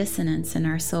 there's a dissonance in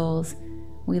our souls.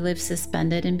 We live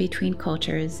suspended in between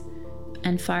cultures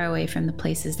and far away from the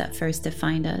places that first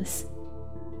defined us.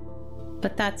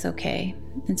 But that's okay.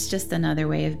 It's just another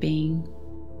way of being.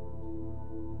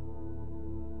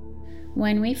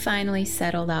 When we finally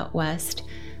settled out west,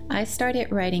 I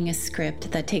started writing a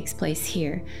script that takes place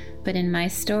here, but in my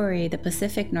story, the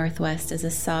Pacific Northwest is a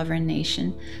sovereign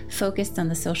nation focused on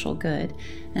the social good,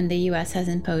 and the US has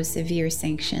imposed severe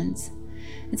sanctions.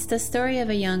 It's the story of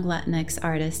a young Latinx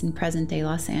artist in present-day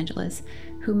Los Angeles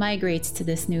who migrates to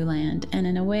this new land, and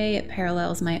in a way it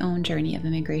parallels my own journey of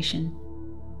immigration.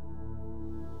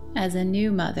 As a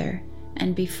new mother,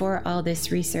 and before all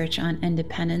this research on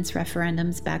independence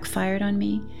referendums backfired on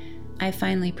me, I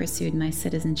finally pursued my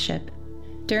citizenship.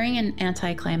 During an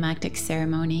anticlimactic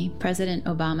ceremony, President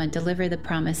Obama delivered the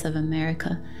promise of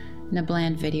America in a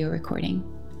bland video recording.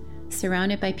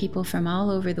 Surrounded by people from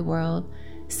all over the world,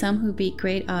 some who beat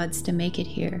great odds to make it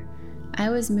here, I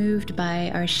was moved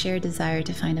by our shared desire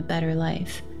to find a better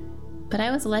life. But I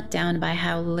was let down by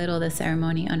how little the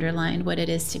ceremony underlined what it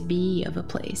is to be of a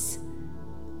place.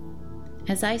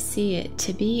 As I see it,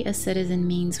 to be a citizen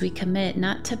means we commit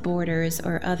not to borders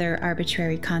or other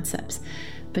arbitrary concepts,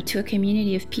 but to a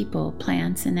community of people,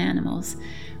 plants, and animals.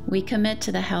 We commit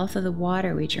to the health of the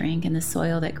water we drink and the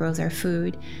soil that grows our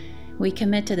food. We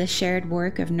commit to the shared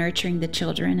work of nurturing the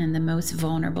children and the most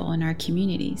vulnerable in our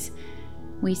communities.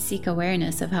 We seek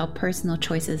awareness of how personal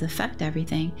choices affect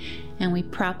everything, and we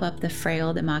prop up the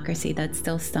frail democracy that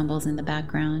still stumbles in the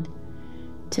background.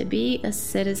 To be a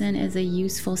citizen is a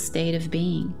useful state of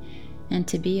being, and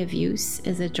to be of use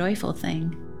is a joyful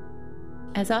thing.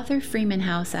 As author Freeman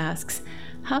House asks,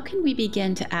 how can we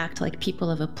begin to act like people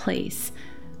of a place,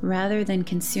 rather than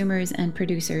consumers and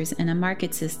producers in a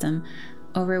market system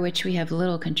over which we have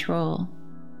little control?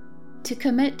 To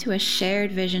commit to a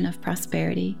shared vision of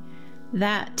prosperity,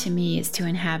 that to me is to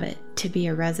inhabit, to be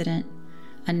a resident,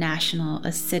 a national,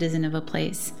 a citizen of a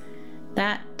place.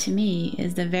 That, to me,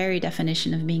 is the very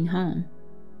definition of being home.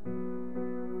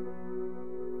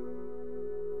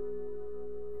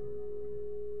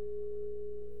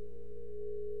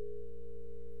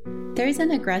 There's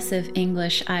an aggressive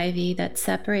English ivy that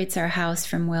separates our house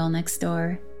from Will next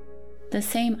door. The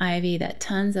same ivy that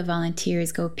tons of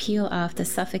volunteers go peel off the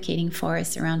suffocating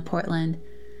forests around Portland.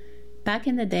 Back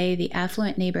in the day, the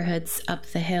affluent neighborhoods up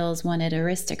the hills wanted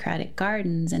aristocratic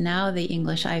gardens, and now the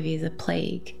English ivy is a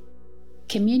plague.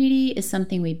 Community is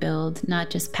something we build, not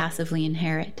just passively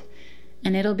inherit.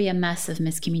 And it'll be a mess of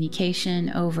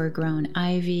miscommunication, overgrown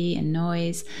ivy and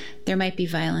noise. There might be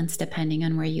violence depending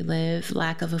on where you live,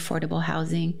 lack of affordable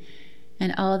housing,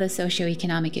 and all the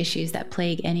socioeconomic issues that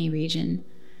plague any region.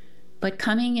 But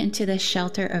coming into the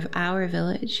shelter of our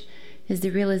village is the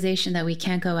realization that we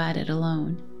can't go at it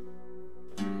alone.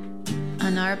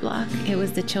 On our block, it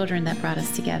was the children that brought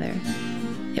us together.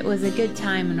 It was a good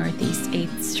time on Northeast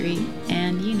 8th Street,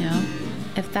 and you know,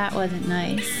 if that wasn't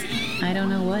nice, I don't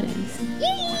know what is.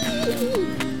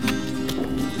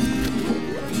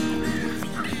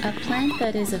 A plant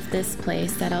that is of this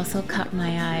place that also caught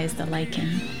my eye is the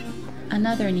lichen,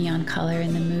 another neon color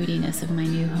in the moodiness of my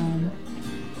new home.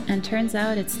 And turns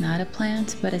out it's not a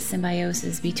plant, but a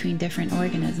symbiosis between different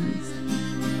organisms.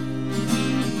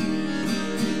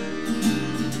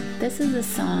 This is a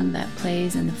song that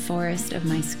plays in the forest of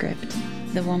my script.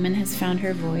 The woman has found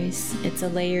her voice. It's a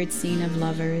layered scene of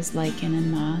lovers, lichen,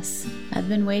 and moss. I've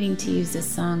been waiting to use this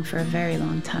song for a very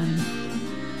long time.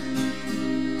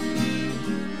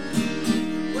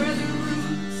 Where the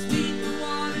roots meet the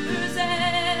water's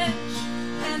edge,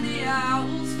 and the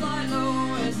owls fly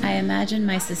low. I imagine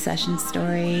my secession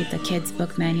story, the kids'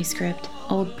 book manuscript,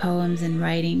 old poems and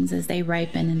writings as they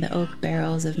ripen in the oak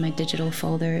barrels of my digital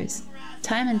folders.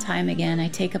 Time and time again, I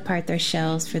take apart their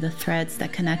shells for the threads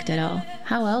that connect it all.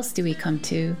 How else do we come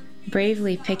to?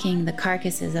 Bravely picking the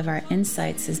carcasses of our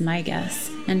insights is my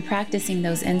guess, and practicing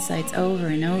those insights over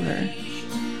and over.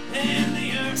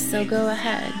 So go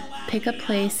ahead, pick a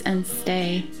place and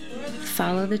stay,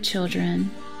 follow the children,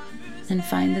 and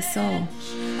find the soul.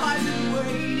 I've been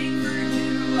waiting for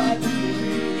you, I've been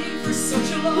waiting for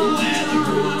such a long time. Where the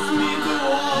roots meet the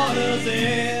water's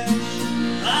edge,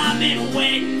 I've been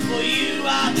waiting for you,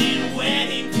 I've been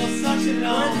waiting for such a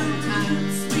long time. Where the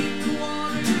roots meet the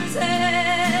water's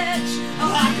edge,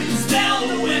 I can smell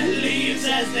the wet leaves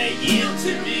as they yield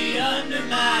to me under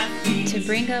my feet. To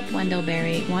bring up Wendell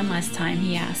Berry one last time,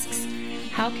 he asks,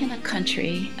 how can a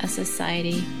country, a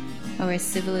society, or a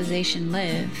civilization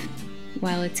live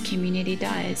while its community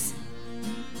dies?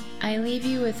 I leave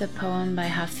you with a poem by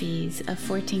Hafiz, a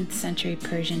 14th century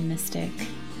Persian mystic.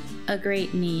 A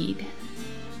great need.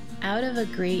 Out of a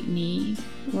great need,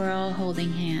 we're all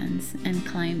holding hands and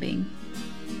climbing.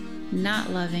 Not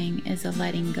loving is a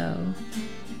letting go.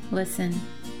 Listen,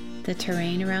 the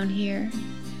terrain around here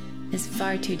is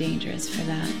far too dangerous for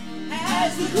that.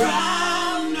 As the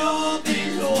ground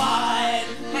opens wide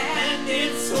and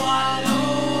it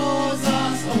swallows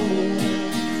us whole,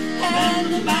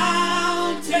 and the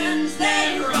mountains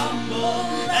they rumble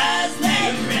as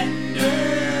they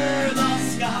render the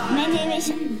sky. My name is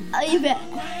Iva,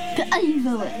 the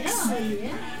Ivalix.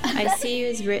 I See You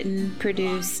is written,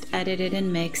 produced, edited,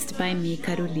 and mixed by me,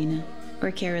 Carolina.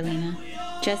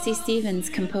 Jesse Stevens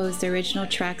composed original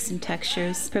tracks and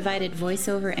textures, provided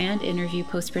voiceover and interview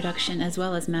post-production as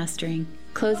well as mastering.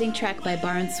 Closing track by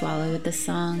Barn Swallow with the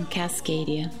song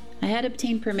Cascadia. I had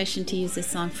obtained permission to use this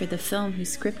song for the film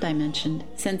whose script I mentioned.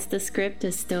 Since the script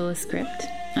is still a script,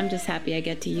 I'm just happy I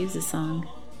get to use the song.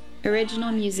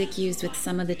 Original music used with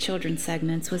some of the children's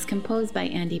segments was composed by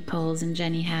Andy Poles and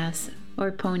Jenny Haas,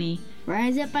 or Pony.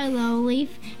 Rise Up by Lowleaf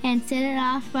and Set It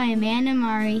Off by Amanda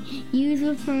Mari, used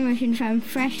with permission from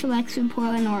Fresh Selects from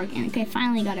Portland, Oregon. Okay,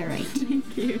 finally got it right.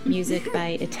 Thank you. Music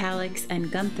by Italics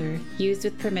and Gunther, used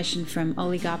with permission from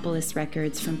Oligopolis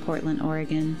Records from Portland,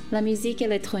 Oregon. La musique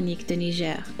électronique de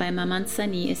Niger by Maman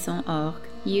Sani et son orgue,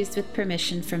 used with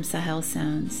permission from Sahel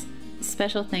Sounds.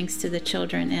 Special thanks to the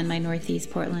children and my Northeast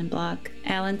Portland block,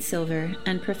 Alan Silver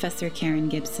and Professor Karen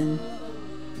Gibson.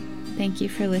 Thank you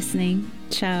for listening.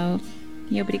 Ciao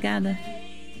e obrigada.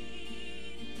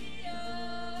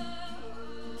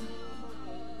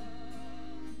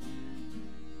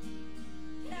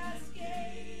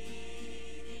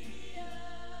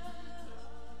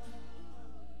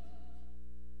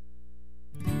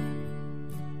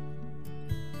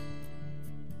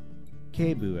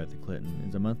 KBOO at the Clinton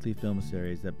is a monthly film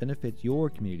series that benefits your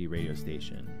community radio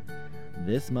station.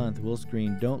 This month, we'll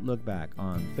screen Don't Look Back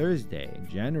on Thursday,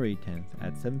 January 10th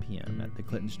at 7 p.m. at the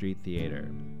Clinton Street Theater.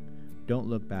 Don't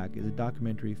Look Back is a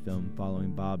documentary film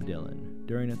following Bob Dylan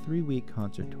during a 3-week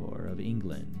concert tour of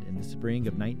England in the spring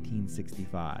of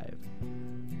 1965.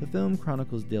 The film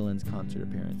chronicles Dylan's concert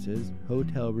appearances,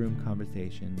 hotel room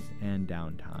conversations, and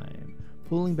downtime,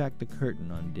 pulling back the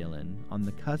curtain on Dylan on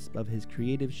the cusp of his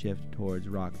creative shift towards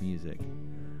rock music.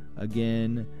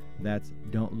 Again, that's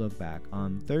Don't Look Back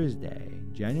on Thursday,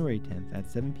 January 10th at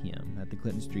 7 p.m. at the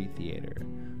Clinton Street Theater,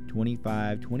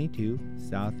 2522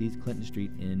 Southeast Clinton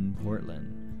Street in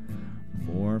Portland.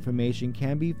 More information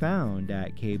can be found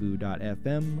at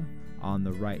kboo.fm, on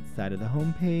the right side of the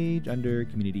homepage under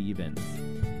Community Events.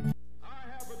 I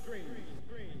have a dream.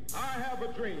 I have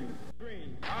a dream.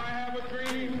 I have a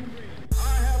dream.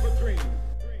 I have a dream.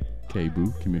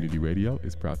 KBOO Community Radio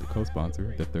is proud to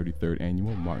co-sponsor the 33rd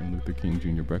Annual Martin Luther King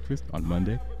Jr. Breakfast on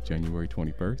Monday, January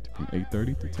 21st from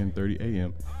 8:30 to 10:30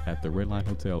 a.m. at the Red Line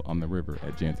Hotel on the River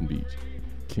at Jantzen Beach.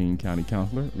 King County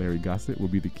Councilor Larry Gossett will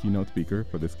be the keynote speaker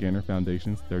for the Scanner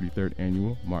Foundation's 33rd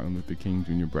Annual Martin Luther King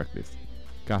Jr. Breakfast.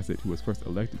 Gossett, who was first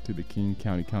elected to the King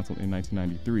County Council in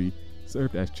 1993,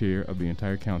 served as chair of the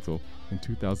entire council in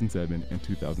 2007 and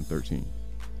 2013.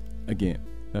 Again,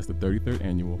 that's the 33rd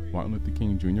Annual Martin Luther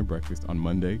King Jr. Breakfast on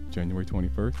Monday, January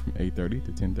 21st from 8:30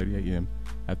 to 10:30 a.m.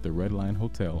 at the Red Line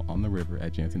Hotel on the River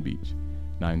at Jantzen Beach,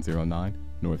 909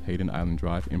 North Hayden Island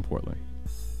Drive in Portland.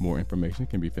 More information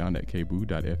can be found at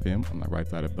kboo.fm on the right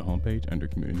side of the homepage under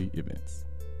Community Events.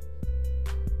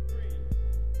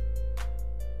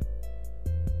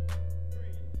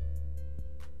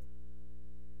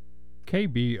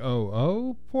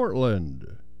 KBOO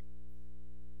Portland.